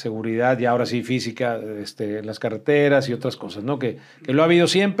temas de seguridad y ahora sí física en las carreteras y otras cosas, ¿no? Que lo ha habido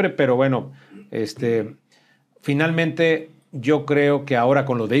siempre, pero bueno, finalmente yo creo que ahora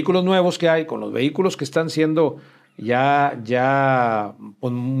con los vehículos nuevos que hay, con los vehículos que están siendo ya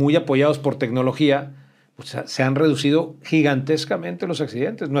pues, muy apoyados por tecnología, pues, se han reducido gigantescamente los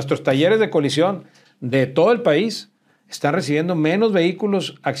accidentes. Nuestros talleres de colisión de todo el país están recibiendo menos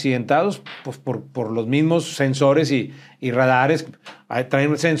vehículos accidentados pues, por los mismos sensores y radares.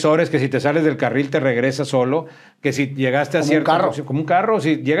 Traen sensores que si te sales del carril te regresa solo, que si llegaste a cierta... Como un carro,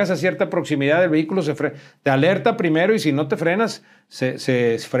 si llegas a cierta proximidad del vehículo te alerta primero y si no te frenas,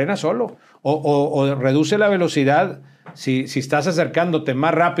 se frena solo. O reduce la velocidad. Si estás acercándote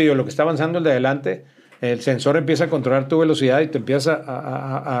más rápido de lo que está avanzando el de adelante, el sensor empieza a controlar tu velocidad y te empieza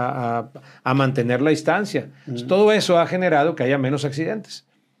a mantener la distancia. Entonces, todo eso ha generado que haya menos accidentes.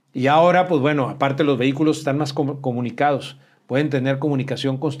 Y ahora, pues bueno, aparte los vehículos están más comunicados. Pueden tener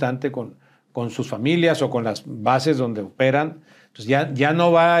comunicación constante con sus familias o con las bases donde operan. Entonces ya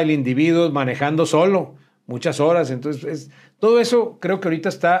no va el individuo manejando solo muchas horas. Entonces, todo eso creo que ahorita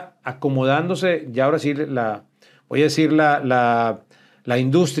está acomodándose. Ya ahora sí la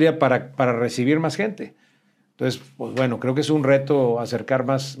industria para recibir más gente. Entonces, pues bueno, creo que es un reto acercar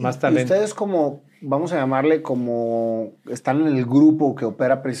más talento. Y ustedes vamos a llamarle como, están en el grupo que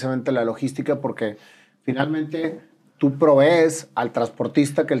opera precisamente la logística porque finalmente tú provees al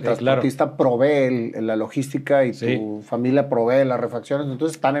transportista, que el transportista provee la logística y tu familia provee las refacciones,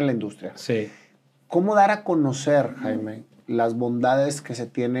 entonces están en la industria. Sí. ¿Cómo dar a conocer, Jaime, las bondades que se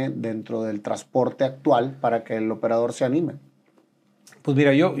tiene dentro del transporte actual para que el operador se anime? Pues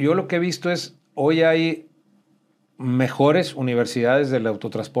mira, yo lo que he visto es, hoy hay mejores universidades del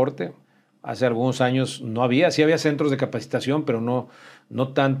autotransporte. Hace algunos años no había, sí había centros de capacitación, pero no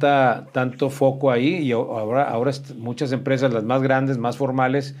tanto foco ahí. Y ahora muchas empresas, las más grandes, más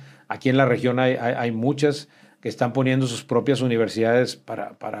formales, aquí en la región hay muchas. que están poniendo sus propias universidades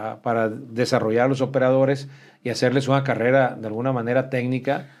para desarrollar a los operadores y hacerles una carrera de alguna manera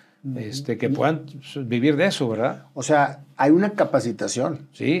técnica, que puedan vivir de eso, ¿verdad? O sea, hay una capacitación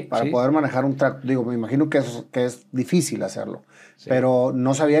para poder manejar un tractor. Digo, me imagino que es difícil hacerlo, pero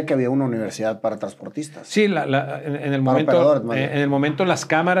no sabía que había una universidad para transportistas. Sí, en el momento las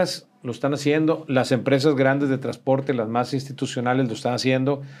cámaras lo están haciendo, las empresas grandes de transporte, las más institucionales lo están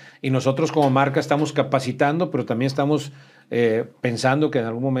haciendo, y nosotros como marca estamos capacitando, pero también estamos pensando que en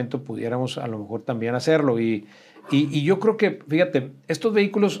algún momento pudiéramos a lo mejor también hacerlo. Y yo creo que, fíjate, estos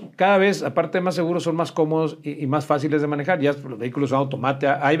vehículos cada vez, aparte de más seguros, son más cómodos y más fáciles de manejar. Ya los vehículos son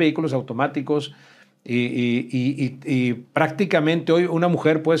automáticos, hay vehículos automáticos y prácticamente hoy una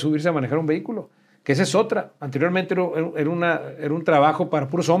mujer puede subirse a manejar un vehículo, que esa es otra. Anteriormente era un trabajo para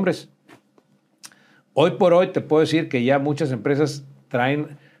puros hombres. Hoy por hoy te puedo decir que ya muchas empresas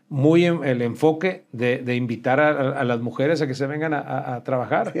traen muy el enfoque de invitar a las mujeres a que se vengan a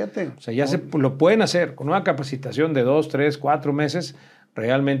trabajar. Fíjate. O sea, ya lo pueden hacer con una capacitación de 2, 3, 4 meses.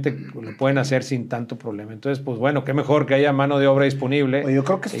 Realmente lo pueden hacer sin tanto problema. Entonces, pues bueno, qué mejor que haya mano de obra disponible. Oye, yo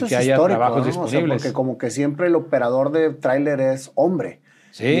creo que esto que es haya histórico, trabajos ¿no? disponibles. O sea, porque como que siempre el operador de tráiler es hombre.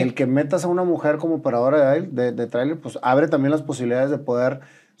 Sí. Y el que metas a una mujer como operadora de tráiler, pues abre también las posibilidades de poder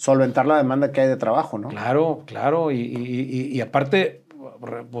solventar la demanda que hay de trabajo, ¿no? Claro, claro. Y aparte,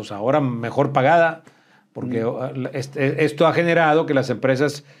 pues ahora mejor pagada, porque esto ha generado que las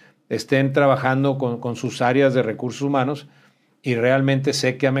empresas estén trabajando con sus áreas de recursos humanos, y realmente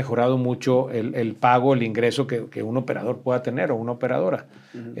sé que ha mejorado mucho el pago, el ingreso que un operador pueda tener o una operadora.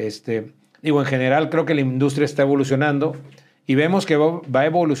 Digo, en general creo que la industria está evolucionando y vemos que va a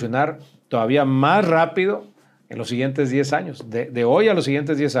evolucionar todavía más rápido en los siguientes 10 años, de hoy a los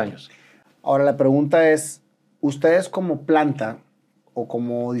siguientes 10 años. Ahora la pregunta es, ¿ustedes como planta o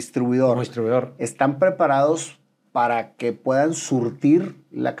como distribuidor, están preparados para que puedan surtir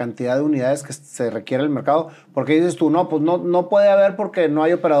la cantidad de unidades que se requiere el mercado? Porque dices tú, no, pues no puede haber porque no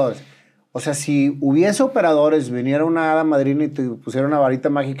hay operadores. O sea, si hubiese operadores, viniera una hada madrina y te pusiera una varita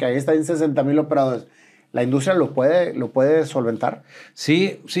mágica, ahí están 60,000 operadores, ¿la industria lo puede solventar?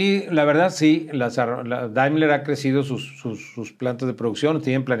 Sí, la verdad sí. La Daimler ha crecido sus plantas de producción,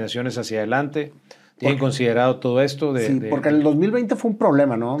 tienen planeaciones hacia adelante. ¿Tienen considerado todo esto? Porque en el 2020 fue un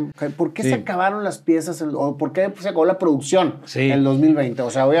problema, ¿no? ¿Por qué se acabaron las piezas o por qué se acabó la producción en el 2020? O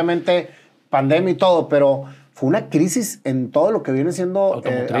sea, obviamente pandemia y todo, pero fue una crisis en todo lo que viene siendo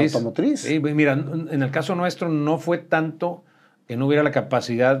automotriz. Sí, mira, en el caso nuestro no fue tanto que no hubiera la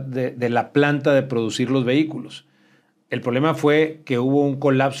capacidad de la planta de producir los vehículos. El problema fue que hubo un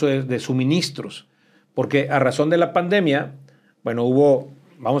colapso de suministros, porque a razón de la pandemia, bueno,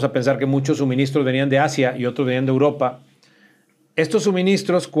 vamos a pensar que muchos suministros venían de Asia y otros venían de Europa. Estos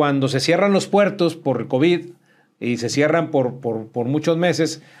suministros, cuando se cierran los puertos por COVID y se cierran por muchos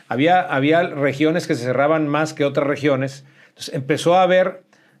meses, había regiones que se cerraban más que otras regiones. Entonces empezó a haber,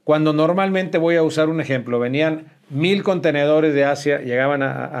 cuando normalmente, voy a usar un ejemplo, venían 1,000 contenedores de Asia, llegaban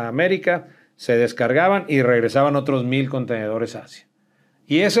a América, se descargaban y regresaban otros 1,000 contenedores a Asia.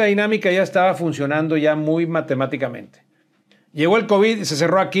 Y esa dinámica ya estaba funcionando ya muy matemáticamente. Llegó el COVID, se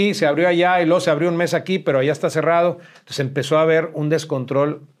cerró aquí, se abrió allá y luego se abrió un mes aquí, pero allá está cerrado. Entonces empezó a haber un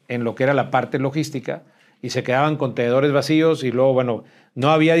descontrol en lo que era la parte logística y se quedaban contenedores vacíos y luego, bueno,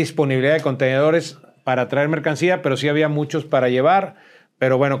 no había disponibilidad de contenedores para traer mercancía, pero sí había muchos para llevar.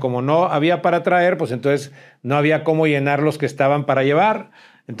 Pero bueno, como no había para traer, pues entonces no había cómo llenar los que estaban para llevar.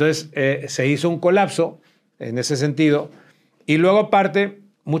 Entonces se hizo un colapso en ese sentido. Y luego aparte,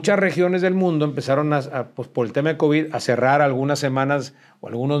 muchas regiones del mundo empezaron pues por el tema de COVID a cerrar algunas semanas o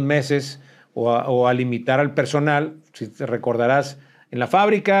algunos meses o a limitar al personal. Si te recordarás, en la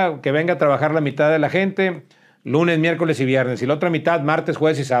fábrica, que venga a trabajar la mitad de la gente, lunes, miércoles y viernes, y la otra mitad, martes,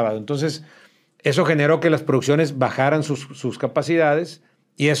 jueves y sábado. Entonces, eso generó que las producciones bajaran sus capacidades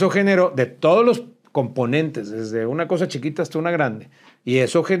y eso generó de todos los componentes, desde una cosa chiquita hasta una grande. Y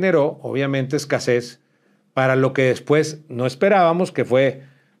eso generó, obviamente, escasez para lo que después no esperábamos, que fue,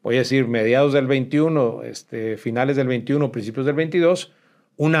 voy a decir, mediados del 21, finales del 21, principios del 22,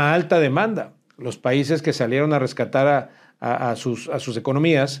 una alta demanda. Los países que salieron a rescatar a sus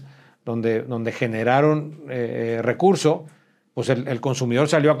economías, donde generaron recurso, pues el consumidor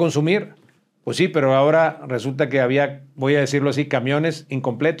salió a consumir. Pues sí, pero ahora resulta que había, voy a decirlo así, camiones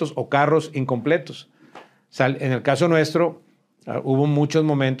incompletos o carros incompletos. En el caso nuestro, hubo muchos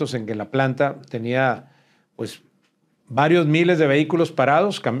momentos en que la planta tenía pues varios miles de vehículos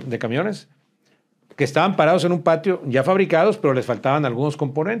parados, de camiones, que estaban parados en un patio ya fabricados, pero les faltaban algunos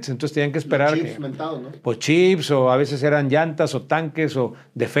componentes. Entonces tenían que esperar chips mentados, ¿no? Pues chips, o a veces eran llantas o tanques o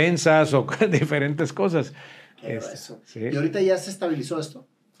defensas o diferentes cosas. Qué grueso. Sí. ¿Y ahorita ya se estabilizó esto?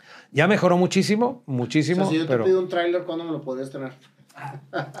 Ya mejoró muchísimo, muchísimo. O sea, si yo te pero pido un tráiler, ¿cuándo me lo podrías tener?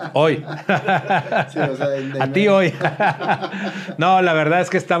 hoy. Sí, o sea, A ti hoy. No, la verdad es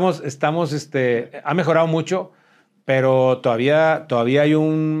que ha mejorado mucho, pero todavía hay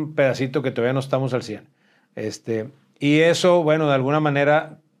un pedacito que todavía no estamos al 100. Y eso, bueno, de alguna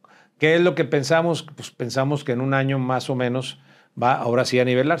manera, ¿qué es lo que pensamos? Pues pensamos que en un año más o menos va ahora sí a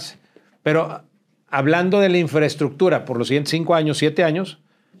nivelarse. Pero hablando de la infraestructura, por los siguientes 5 años, 7 años,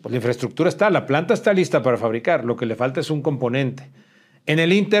 pues la infraestructura está, la planta está lista para fabricar, lo que le falta es un componente. En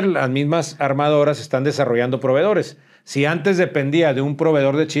el Inter, las mismas armadoras están desarrollando proveedores. Si antes dependía de un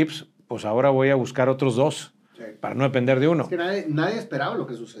proveedor de chips, pues ahora voy a buscar otros 2 para no depender de uno. Es que nadie esperaba lo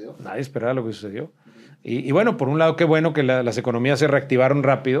que sucedió. Nadie esperaba lo que sucedió. Y bueno, por un lado, qué bueno que las economías se reactivaron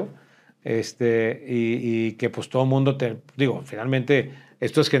rápido y que pues todo el mundo, finalmente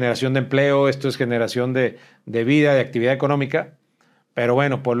esto es generación de empleo, esto es generación de vida, de actividad económica. Pero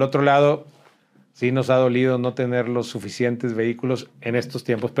bueno, por el otro lado, sí nos ha dolido no tener los suficientes vehículos en estos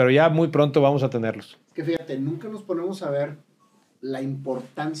tiempos, pero ya muy pronto vamos a tenerlos. Es que fíjate, nunca nos ponemos a ver la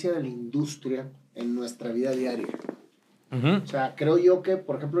importancia de la industria en nuestra vida diaria. O sea, creo yo que,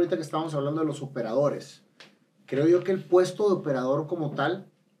 por ejemplo, ahorita que estábamos hablando de los operadores, creo yo que el puesto de operador como tal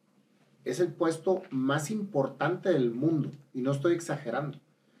es el puesto más importante del mundo, y no estoy exagerando.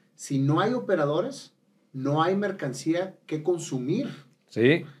 Si no hay operadores, no hay mercancía que consumir.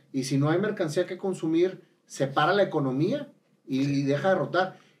 Sí. Y si no hay mercancía que consumir, se para la economía y deja de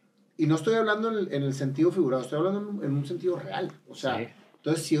rotar. Y no estoy hablando en el sentido figurado, estoy hablando en un sentido real. O sea, sí.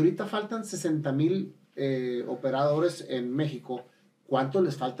 Entonces, si ahorita faltan 60,000 operadores en México, ¿cuántos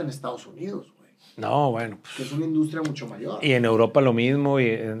les faltan en Estados Unidos, güey? No, bueno. Pues, que es una industria mucho mayor. Y en Europa lo mismo, y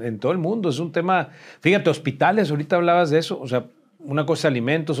en todo el mundo. Es un tema... Fíjate, hospitales, ahorita hablabas de eso. O sea, una cosa es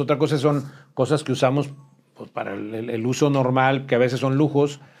alimentos, otra cosa son cosas que usamos pues, para el uso normal, que a veces son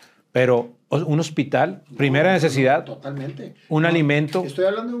lujos. Pero un hospital, primera necesidad. No, totalmente. Un alimento. Estoy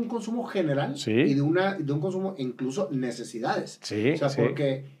hablando de un consumo general, sí. Y de un consumo incluso necesidades. Sí, o sea, sí.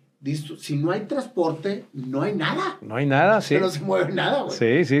 Porque si no hay transporte, no hay nada. No hay nada, sí. No se mueve nada, güey.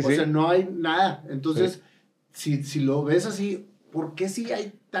 Sí, sí, sí. O sea, no hay nada. Entonces, si lo ves así, ¿por qué si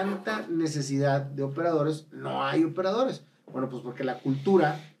hay tanta necesidad de operadores, no hay operadores? Bueno, pues porque la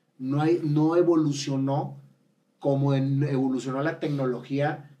cultura no evolucionó como evolucionó la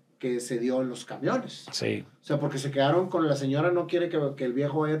tecnología que se dio en los camiones. Sí. O sea, porque se quedaron con la señora no quiere que el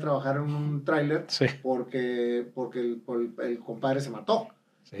viejo vaya a trabajar en un tráiler porque el compadre se mató.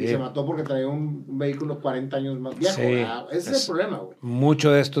 Sí. Y se mató porque traía un vehículo 40 años más viejo. Sí. Ese es el problema, güey.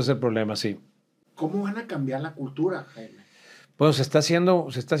 Mucho de esto es el problema, sí. ¿Cómo van a cambiar la cultura, Jaime? Pues se está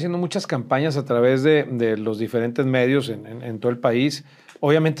haciendo muchas campañas a través de los diferentes medios en todo el país.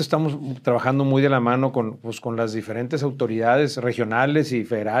 Obviamente estamos trabajando muy de la mano con las diferentes autoridades regionales y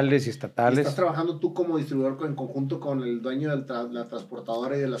federales y estatales. ¿Estás trabajando tú como distribuidor en conjunto con el dueño de la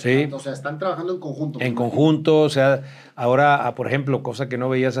transportadora y de la ciudad? O sea, están trabajando en conjunto. En conjunto, o sea, ahora, por ejemplo, cosa que no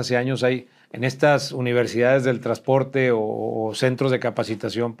veías hace años, hay en estas universidades del transporte o centros de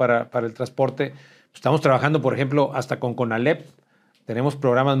capacitación para el transporte, estamos trabajando, por ejemplo, hasta con CONALEP. Tenemos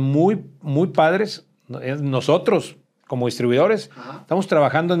programas muy, muy padres. Nosotros, como distribuidores, estamos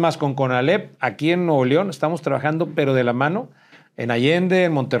trabajando, es más, con CONALEP, aquí en Nuevo León, estamos trabajando, pero de la mano, en Allende,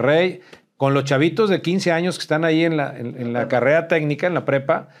 en Monterrey, con los chavitos de 15 años que están ahí en la carrera técnica, en la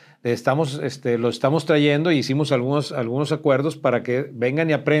prepa, los estamos trayendo y hicimos algunos acuerdos para que vengan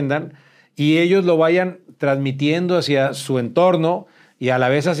y aprendan y ellos lo vayan transmitiendo hacia su entorno y a la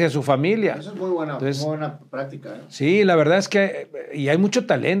vez hacia su familia. Eso es muy buena práctica. ¿Eh? Sí, la verdad es que y hay mucho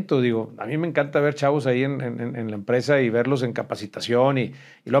talento, digo. A mí me encanta ver chavos ahí en la empresa y verlos en capacitación y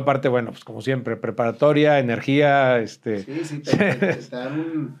luego aparte, bueno, pues como siempre, preparatoria, energía. Sí, te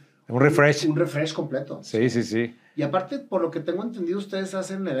dan un refresh. Un refresh completo. Sí. Y aparte, por lo que tengo entendido, ustedes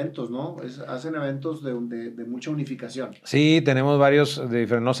hacen eventos, ¿no? Hacen eventos de mucha unificación. Sí, tenemos varios.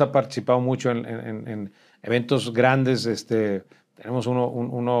 Nos ha participado mucho en eventos grandes. Tenemos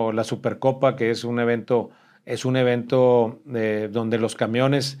uno, la Supercopa, que es un evento donde los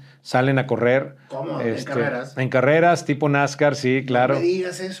camiones salen a correr. ¿Cómo? ¿En carreras? En carreras, tipo NASCAR, sí, claro. No me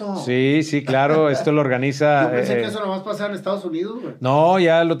digas eso. Sí, claro, esto lo organiza... Yo pensé que eso nomás pasaba en Estados Unidos, güey. No,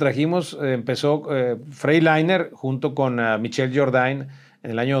 ya lo trajimos, empezó Freightliner junto con Michel Jourdain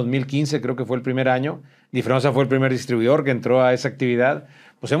en el año 2015, creo que fue el primer año. Diferenza fue el primer distribuidor que entró a esa actividad.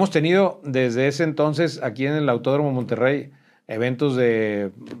 Pues hemos tenido desde ese entonces aquí en el Autódromo Monterrey eventos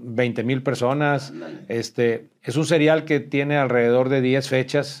de 20,000 personas. Es un serial que tiene alrededor de 10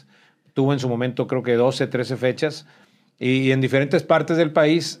 fechas. Tuvo en su momento creo que 12, 13 fechas. Y en diferentes partes del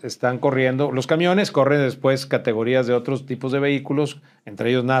país están corriendo. Los camiones corren después categorías de otros tipos de vehículos, entre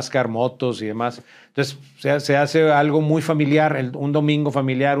ellos NASCAR, motos y demás. Entonces se hace algo muy familiar, un domingo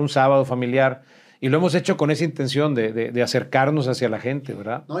familiar, un sábado familiar. Y lo hemos hecho con esa intención de acercarnos hacia la gente,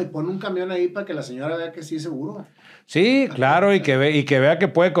 ¿verdad? No, y pon un camión ahí para que la señora vea que sí es seguro. Sí, claro, y que vea que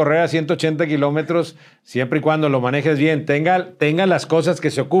puede correr a 180 kilómetros siempre y cuando lo manejes bien. Tenga las cosas que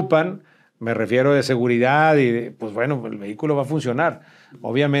se ocupan, me refiero de seguridad pues bueno, el vehículo va a funcionar.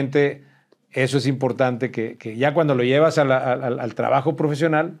 Obviamente, eso es importante que ya cuando lo llevas al trabajo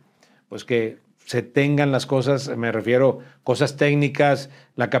profesional, pues que se tengan las cosas, me refiero cosas técnicas,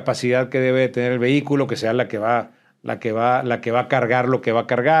 la capacidad que debe de tener el vehículo, que sea la que va a cargar lo que va a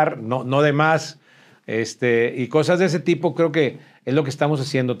cargar, no de más. Y cosas de ese tipo creo que es lo que estamos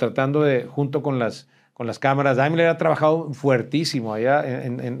haciendo, tratando de, junto con las cámaras. Daimler ha trabajado fuertísimo allá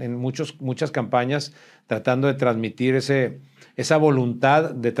en muchas campañas, tratando de transmitir esa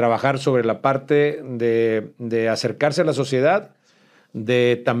voluntad de trabajar sobre la parte de acercarse a la sociedad,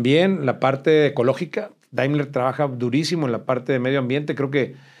 de también la parte ecológica. Daimler trabaja durísimo en la parte de medio ambiente. Creo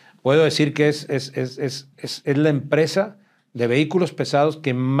que puedo decir que es la empresa de vehículos pesados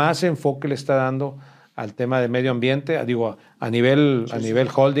que más enfoque le está dando al tema de medio ambiente, digo, a nivel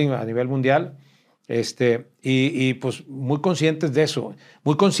holding, a nivel mundial. Y pues muy conscientes de eso,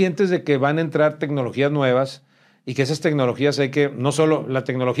 muy conscientes de que van a entrar tecnologías nuevas y que esas tecnologías no solo la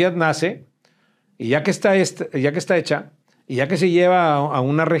tecnología nace y ya que está hecha y ya que se lleva a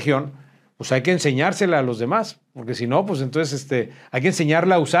una región, pues hay que enseñársela a los demás, porque si no, pues entonces hay que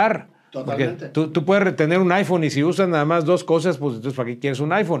enseñarla a usar. Totalmente. Porque tú puedes tener un iPhone y si usas nada más dos cosas, pues entonces ¿para qué quieres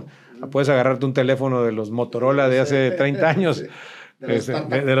un iPhone? Puedes agarrarte un teléfono de los Motorola de hace 30 años,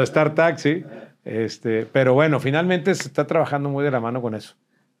 de los StarTAC, sí. Pero bueno, finalmente se está trabajando muy de la mano con eso.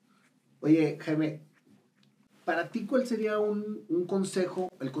 Oye, Jaime, para ti, ¿cuál sería un consejo,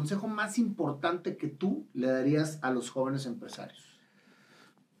 el consejo más importante que tú le darías a los jóvenes empresarios?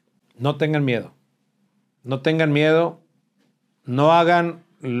 No tengan miedo. No tengan miedo. No hagan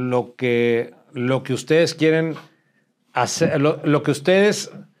lo que ustedes quieren hacer, lo que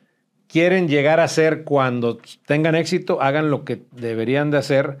ustedes quieren llegar a hacer cuando tengan éxito, hagan lo que deberían de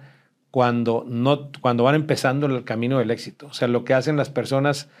hacer cuando van empezando el camino del éxito. O sea, lo que hacen las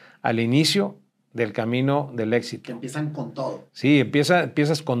personas al inicio del camino del éxito. Que empiezan con todo. Sí,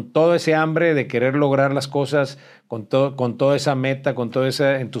 empiezas con todo ese hambre de querer lograr las cosas, con toda esa meta, con todo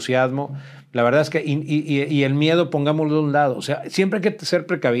ese entusiasmo. La verdad es que, y el miedo, pongámoslo de un lado. O sea, siempre hay que ser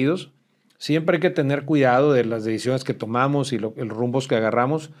precavidos, siempre hay que tener cuidado de las decisiones que tomamos y los rumbos que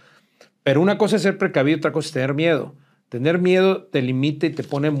agarramos. Pero una cosa es ser precavido, otra cosa es tener miedo. Tener miedo te limita y te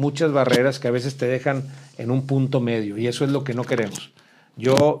pone muchas barreras que a veces te dejan en un punto medio, y eso es lo que no queremos.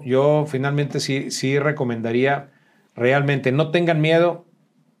 Yo finalmente sí recomendaría realmente no tengan miedo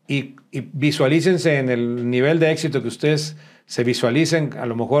y visualícense en el nivel de éxito que ustedes se visualicen, a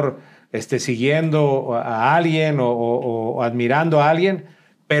lo mejor siguiendo a alguien o admirando a alguien,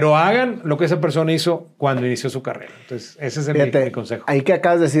 pero hagan lo que esa persona hizo cuando inició su carrera. Entonces, ese es mi consejo. Ahí que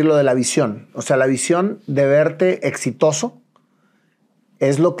acabas de decir lo de la visión. O sea, la visión de verte exitoso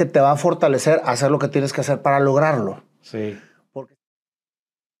es lo que te va a fortalecer a hacer lo que tienes que hacer para lograrlo. Sí. Porque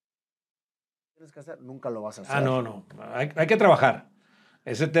tienes que hacer, nunca lo vas a hacer. No. Hay que trabajar.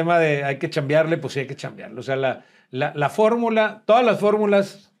 Ese tema de hay que chambearle, pues sí hay que chambearle. O sea, la fórmula, todas las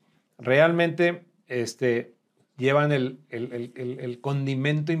fórmulas realmente llevan el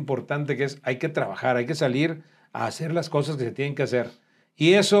condimento importante que es hay que trabajar, hay que salir a hacer las cosas que se tienen que hacer.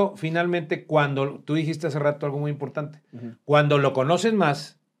 Y eso finalmente cuando, tú dijiste hace rato algo muy importante, cuando lo conoces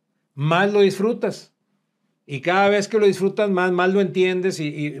más lo disfrutas. Y cada vez que lo disfrutas más lo entiendes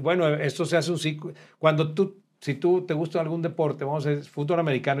y bueno, esto se hace un ciclo. Si tú te gusta algún deporte, vamos a decir, fútbol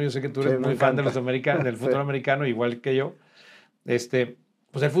americano, yo sé que tú eres muy fan de del fútbol americano, igual que yo, pues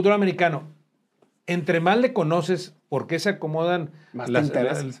el fútbol americano, entre más le conoces, por qué se acomodan, más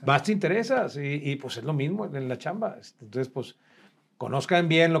te interesas y pues es lo mismo en la chamba. Entonces, pues conozcan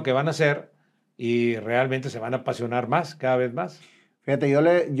bien lo que van a hacer y realmente se van a apasionar más, cada vez más. Fíjate,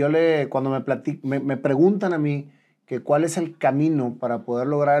 cuando me preguntan a mí que cuál es el camino para poder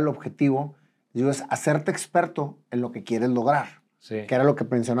lograr el objetivo, digo, es hacerte experto en lo que quieres lograr. Sí. Que era lo que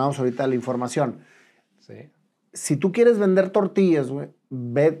mencionábamos ahorita de la información. Sí. Si tú quieres vender tortillas, güey,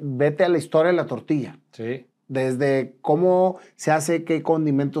 vete a la historia de la tortilla. Sí. Desde cómo se hace, qué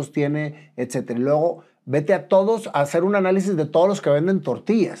condimentos tiene, etc. Y luego vete a todos a hacer un análisis de todos los que venden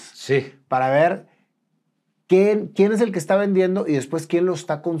tortillas. Sí. Para ver quién es el que está vendiendo y después quién lo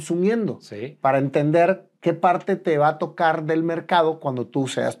está consumiendo. Sí. Para entender qué parte te va a tocar del mercado cuando tú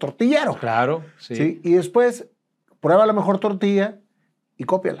seas tortillero. Claro, sí. ¿Sí? Y después prueba la mejor tortilla y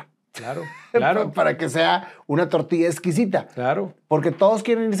cópiala. Claro, claro. Para que sea una tortilla exquisita. Claro. Porque todos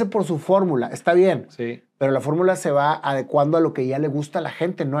quieren irse por su fórmula. Está bien. Sí. Pero la fórmula se va adecuando a lo que ya le gusta a la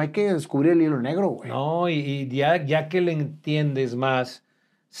gente. No hay que descubrir el hilo negro, güey. No, y ya que le entiendes más,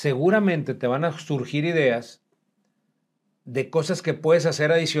 seguramente te van a surgir ideas de cosas que puedes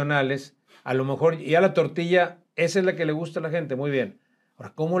hacer adicionales. A lo mejor ya la tortilla, esa es la que le gusta a la gente. Muy bien.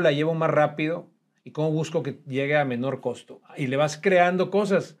 Ahora, ¿cómo la llevo más rápido? ¿Y cómo busco que llegue a menor costo? Y le vas creando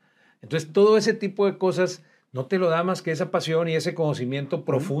cosas. Entonces, todo ese tipo de cosas no te lo da más que esa pasión y ese conocimiento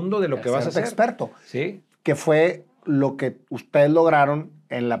profundo de lo que vas a hacer. Experto. Sí. Que fue lo que ustedes lograron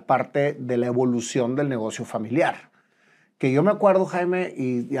en la parte de la evolución del negocio familiar. Que yo me acuerdo, Jaime,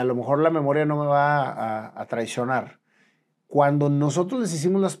 y a lo mejor la memoria no me va a traicionar. Cuando nosotros les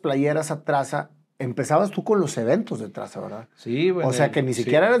hicimos las playeras a Traza, empezabas tú con los eventos de Traza, ¿verdad? Sí, bueno. O sea, que ni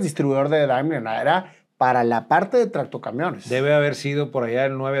siquiera eras distribuidor de Daimler, nada, era para la parte de tractocamiones. Debe haber sido por allá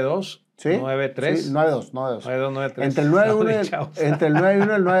el 9-2, ¿sí? 9-3. Sí, 9-2, 9-2. 9-2, 9-3. Entre el 9-1 entre el 9-1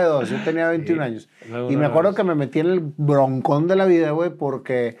 y el 9-2. Yo tenía 21 años. Y me acuerdo que me metí en el broncón de la vida, güey,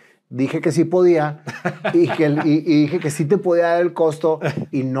 porque dije que sí podía y dije que sí te podía dar el costo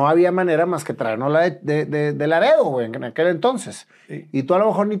y no había manera más que traernos la de Laredo, güey, en aquel entonces. Sí. Y tú a lo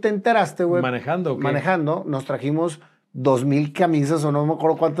mejor ni te enteraste, güey. ¿Manejando? ¿Qué? Manejando, nos trajimos 2,000 camisas o no me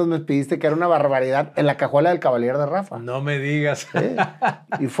acuerdo cuántas me pediste, que era una barbaridad, en la cajuela del Caballero de Rafa. No me digas. Sí.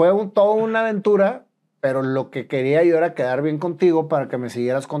 Y fue toda una aventura, pero lo que quería yo era quedar bien contigo para que me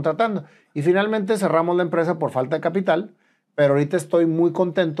siguieras contratando. Y finalmente cerramos la empresa por falta de capital, pero ahorita estoy muy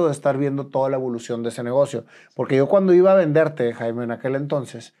contento de estar viendo toda la evolución de ese negocio. Porque yo cuando iba a venderte, Jaime, en aquel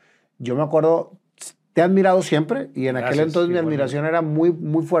entonces, yo me acuerdo, te he admirado siempre y en aquel entonces mi admiración era muy,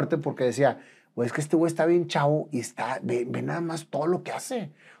 muy fuerte porque decía, güey, es que este güey está bien chavo y ve nada más todo lo que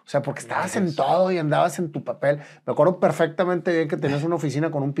hace. O sea, porque estabas en todo y andabas en tu papel. Me acuerdo perfectamente bien que tenías una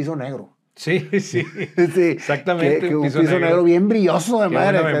oficina con un piso negro. Sí, sí. Sí, exactamente. Que un piso negro bien brilloso de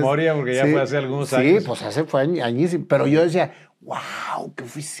madre. Qué buena memoria, porque ya fue hace algunos años. Sí, pues fue añísimo. Pero yo decía, wow, qué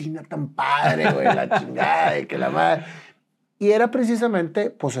oficina tan padre, güey, la chingada y que la madre. Y era precisamente,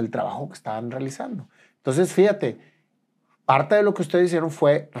 pues, el trabajo que estaban realizando. Entonces, fíjate, parte de lo que ustedes hicieron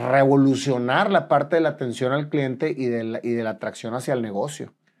fue revolucionar la parte de la atención al cliente y de la atracción hacia el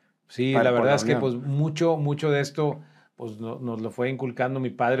negocio. Sí, la verdad es que pues mucho de esto pues, nos lo fue inculcando mi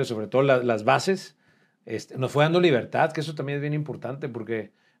padre, sobre todo las bases. Nos fue dando libertad, que eso también es bien importante,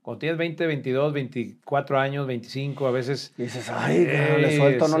 porque cuando tienes 20, 22, 24 años, 25, a veces... Y dices, ay, no le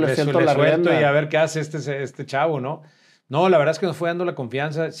suelto, no le suelto la rienda. Y a ver qué hace este chavo, ¿no? No, la verdad es que nos fue dando la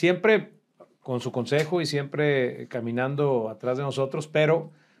confianza, siempre con su consejo y siempre caminando atrás de nosotros,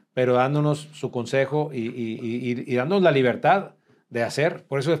 pero dándonos su consejo y dándonos la libertad de hacer.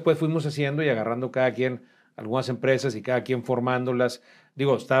 Por eso después fuimos haciendo y agarrando cada quien algunas empresas y cada quien formándolas.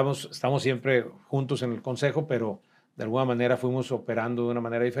 Digo, estamos siempre juntos en el consejo, pero de alguna manera fuimos operando de una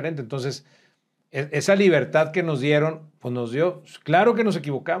manera diferente. Entonces, esa libertad que nos dieron, pues nos dio, claro que nos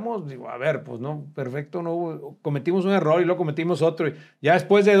equivocamos, digo, a ver, pues no, perfecto, no cometimos un error y luego cometimos otro. Y ya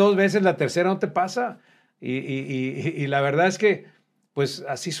después de 2 veces, la tercera no te pasa. Y la verdad es que, pues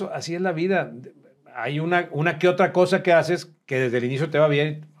así es la vida. Hay una que otra cosa que haces que desde el inicio te va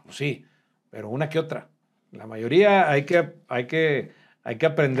bien, pues sí, pero una que otra. La mayoría hay que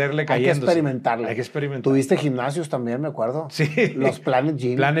aprenderle cayéndose. Hay que experimentar. Tuviste gimnasios también, me acuerdo. Sí. Los Planet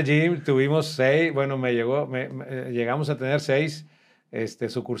Gym. Planet Gym, tuvimos 6, bueno, llegamos a tener 6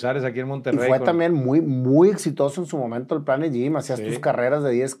 sucursales aquí en Monterrey. Y fue también muy, muy exitoso en su momento el Planet Gym. Hacías tus carreras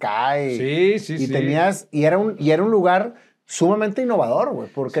de 10K. Sí. Y era un lugar sumamente innovador, güey,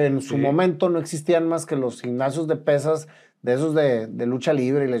 porque en su momento no existían más que los gimnasios de pesas, de esos de lucha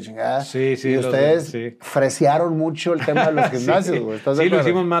libre y la chingada. Sí. Y ustedes fresearon mucho el tema de los gimnasios, güey. Sí, lo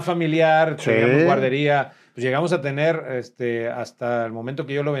hicimos más familiar, teníamos guardería. Pues llegamos a tener, hasta el momento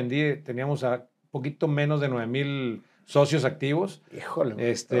que yo lo vendí, teníamos a poquito menos de 9,000 socios activos. Híjole.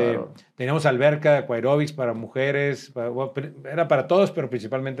 Claro. Teníamos alberca, aquaerobics para mujeres, era para todos, pero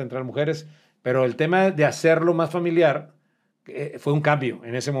principalmente entrar mujeres. Pero el tema de hacerlo más familiar fue un cambio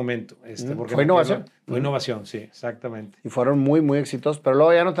en ese momento. Porque ¿Fue innovación? Fue innovación, sí, exactamente. Y fueron muy, muy exitosos, pero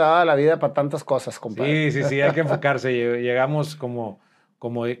luego ya no te daba la vida para tantas cosas, compadre. Sí, hay que enfocarse. Llegamos como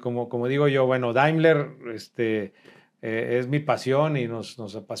digo yo, bueno, Daimler es mi pasión y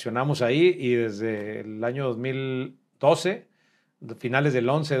nos apasionamos ahí, y desde el año 2012, finales del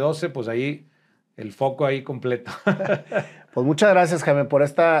 11-12, pues ahí el foco ahí completo. Pues muchas gracias, Jaime, por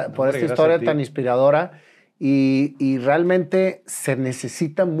esta historia tan inspiradora. Y realmente se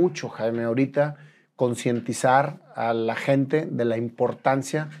necesita mucho, Jaime, ahorita concientizar a la gente de la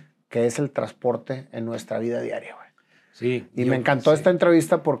importancia que es el transporte en nuestra vida diaria, güey. Sí. Y me encantó esta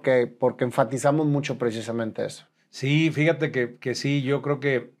entrevista porque enfatizamos mucho precisamente eso. Sí, fíjate que sí, yo creo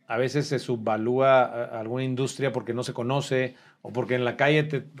que a veces se subvalúa alguna industria porque no se conoce o porque en la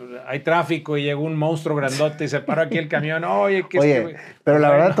calle hay tráfico y llega un monstruo grandote y se para aquí el camión. Oye, pero la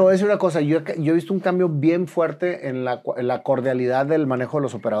verdad te voy a decir una cosa. Yo he visto un cambio bien fuerte en la cordialidad del manejo de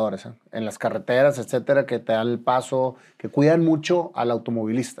los operadores, ¿eh? En las carreteras, etcétera, que te dan el paso, que cuidan mucho al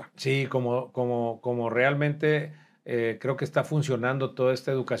automovilista. Sí, como realmente creo que está funcionando toda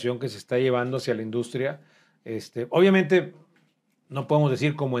esta educación que se está llevando hacia la industria. Obviamente, no podemos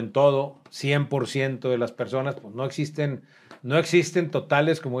decir como en todo, 100% de las personas, pues no existen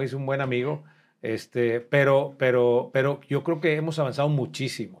totales, como dice un buen amigo, pero yo creo que hemos avanzado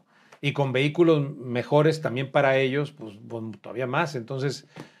muchísimo y con vehículos mejores también para ellos, pues todavía más. Entonces,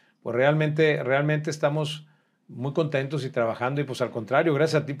 pues realmente estamos muy contentos y trabajando y pues al contrario,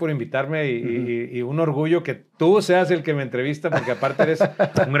 gracias a ti por invitarme y un orgullo que tú seas el que me entrevista porque aparte eres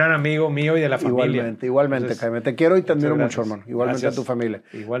un gran amigo mío y de la familia. Igualmente, entonces, Jaime, te quiero y te admiro mucho, hermano. Igualmente gracias. A tu familia.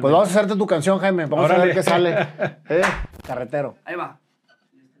 Igualmente. Pues vamos a hacerte tu canción, Jaime. Vamos a ver qué sale. Carretero. Ahí va.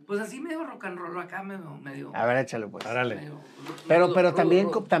 Pues así medio rock and roll acá, medio. A ver, échale pues. Árale. Pero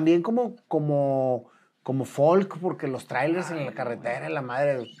también como folk, porque los trailers en la carretera, la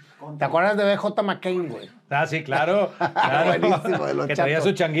madre. ¿Te acuerdas de BJ McCain, güey? Ah, sí, claro. Buenísimo, de los que traía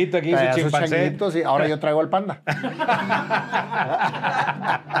su changuito aquí, traía su chimpancé. Sí. Ahora yo traigo al panda.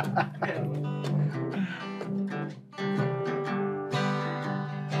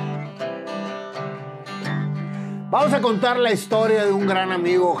 Vamos a contar la historia de un gran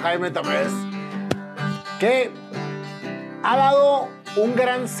amigo, Jaime Tamez, que ha dado un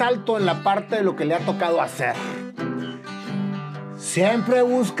gran salto en la parte de lo que le ha tocado hacer. Siempre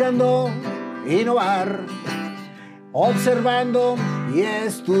buscando innovar, observando y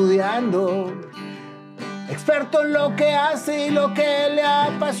estudiando, experto en lo que hace y lo que le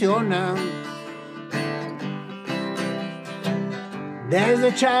apasiona.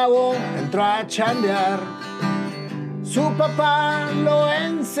 Desde chavo entró a chambear, su papá lo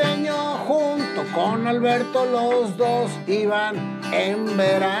enseñó, junto con Alberto los dos iban en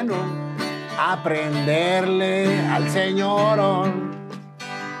verano a aprenderle al señorón.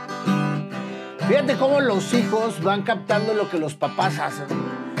 Fíjate cómo los hijos van captando lo que los papás hacen,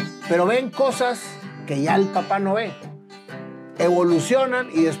 pero ven cosas que ya el papá no ve. Evolucionan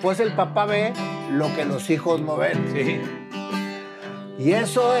y después el papá ve lo que los hijos no ven. Sí. Y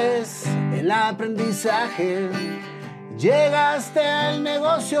eso es el aprendizaje. Llegaste al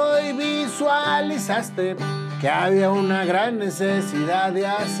negocio y visualizaste que había una gran necesidad de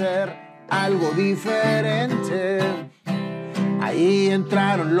hacer algo diferente. Ahí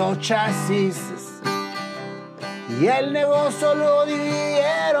entraron los chasis y el negocio lo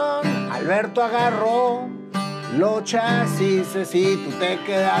dividieron. Alberto agarró los chasis y tú te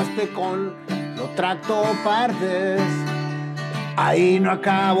quedaste con los tractopartes. Ahí no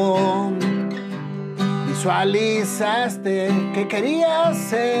acabó. Visualizaste que querías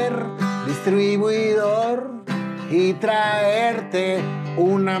ser distribuidor y traerte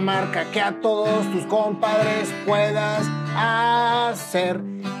una marca que a todos tus compadres puedas hacer,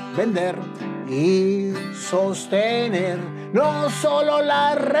 vender y sostener. No solo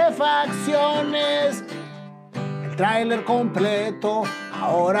las refacciones, el tráiler completo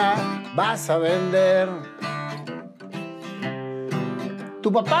ahora vas a vender.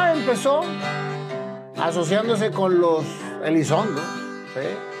 Tu papá empezó asociándose con los Elizondo, ¿sí?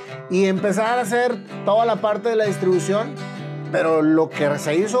 Y empezar a hacer toda la parte de la distribución, pero lo que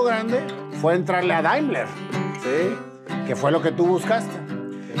se hizo grande fue entrarle a Daimler, ¿sí? Que fue lo que tú buscaste.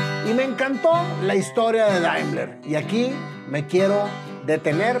 Y me encantó la historia de Daimler. Y aquí me quiero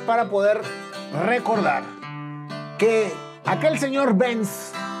detener para poder recordar que aquel señor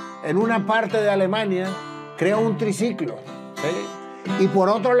Benz, en una parte de Alemania, creó un triciclo, ¿sí? Y por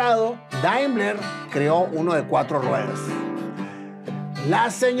otro lado, Daimler creó uno de 4 ruedas.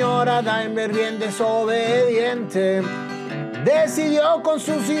 La señora Daimler, bien desobediente, decidió con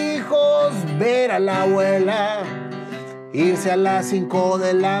sus hijos ver a la abuela, irse a las 5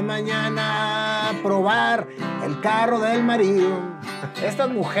 de la mañana a probar el carro del marido. Estas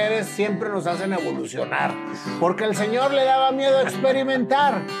mujeres siempre nos hacen evolucionar, porque el señor le daba miedo a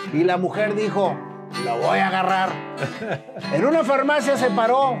experimentar y la mujer dijo: lo voy a agarrar. En una farmacia se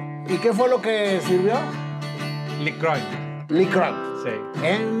paró. ¿Y qué fue lo que sirvió? Licroy. Sí.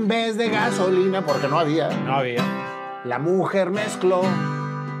 En vez de gasolina, porque no había. La mujer mezcló.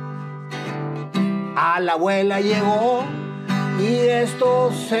 A la abuela llegó y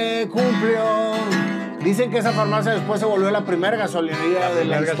esto se cumplió. Dicen que esa farmacia después se volvió la primera gasolinería de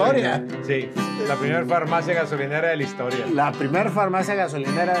la historia. Sí, la primera farmacia gasolinera de la historia. La primera farmacia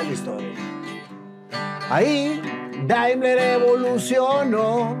gasolinera de la historia. Ahí Daimler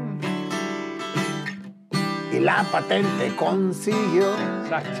evolucionó y la patente consiguió.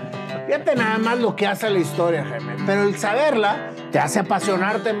 Exacto. Fíjate nada más lo que hace la historia, Jaime. Pero el saberla te hace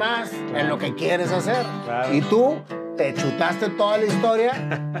apasionarte más en lo que quieres hacer. Claro. Y tú te chutaste toda la historia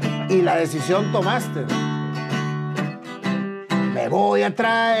y la decisión tomaste. Me voy a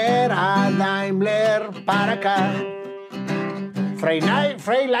traer a Daimler para acá.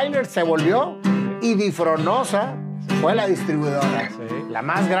 Freightliner se volvió y Difronosa fue la distribuidora. Sí. La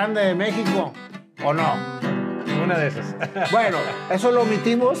más grande de México, ¿o no? Una de esas. Bueno, eso lo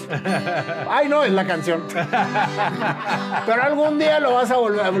omitimos. Ay, no, es la canción. Pero algún día lo vas a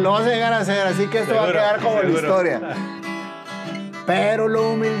llegar a hacer, así que esto va a quedar como la historia. Pero la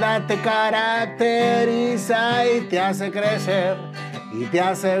humildad te caracteriza y te hace crecer y te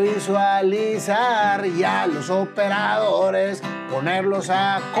hace visualizar ya los operadores, ponerlos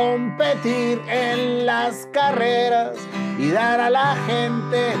a competir en las carreras y dar a la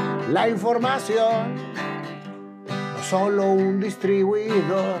gente la información. No solo un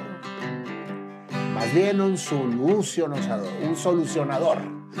distribuidor, más bien un solucionador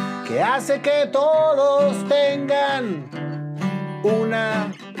que hace que todos tengan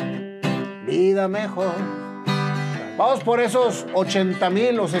una vida mejor. Vamos por esos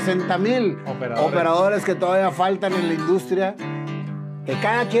 80,000 o 60,000 operadores que todavía faltan en la industria. Que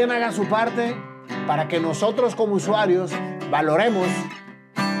cada quien haga su parte para que nosotros como usuarios valoremos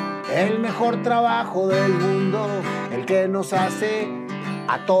el mejor trabajo del mundo, el que nos hace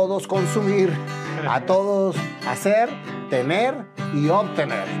a todos consumir, a todos hacer, tener y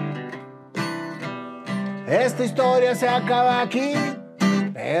obtener. Esta historia se acaba aquí,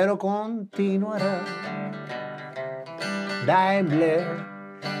 pero continuará. Daimler,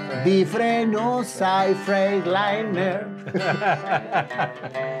 Difrenosa y Freightliner.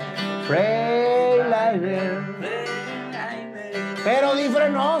 Freightliner. Pero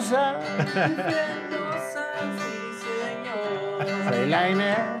Difrenosa.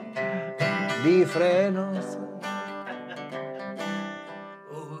 Freightliner, Difrenosa.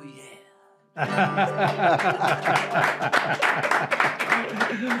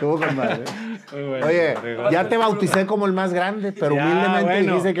 Estuvo con madre. Bueno, Oye, ya te bauticé como el más grande, pero ya, humildemente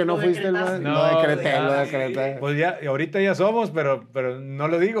bueno. dijiste que no fuiste el más. No, Lo decreté. Pues ya, ahorita ya somos, pero no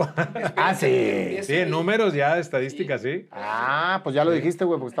lo digo. Ah, sí. Sí, en números ya, estadísticas, sí. Ah, pues ya lo dijiste,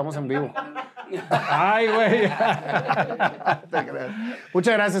 güey, porque estamos en vivo. Ay, güey. Te creas.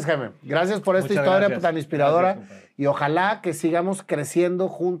 Muchas gracias, Jaime. Gracias por esta Muchas historia gracias. tan inspiradora. Gracias, compadre. Y ojalá que sigamos creciendo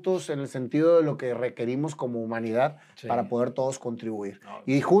juntos en el sentido de lo que requerimos como humanidad Sí. para poder todos contribuir. No.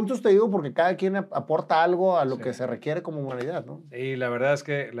 Y juntos te digo porque cada quien aporta algo a lo Sí. que se requiere como humanidad, ¿no? Y la verdad es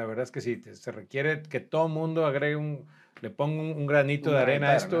que sí, se requiere que todo mundo agregue le ponga un granito Un de granito arena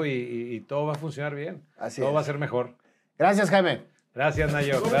a de esto arena. y todo va a funcionar bien. Así todo es. va a ser mejor. Gracias, Jaime. Gracias,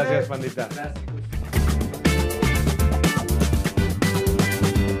 Nayo. Gracias, pandita. Gracias.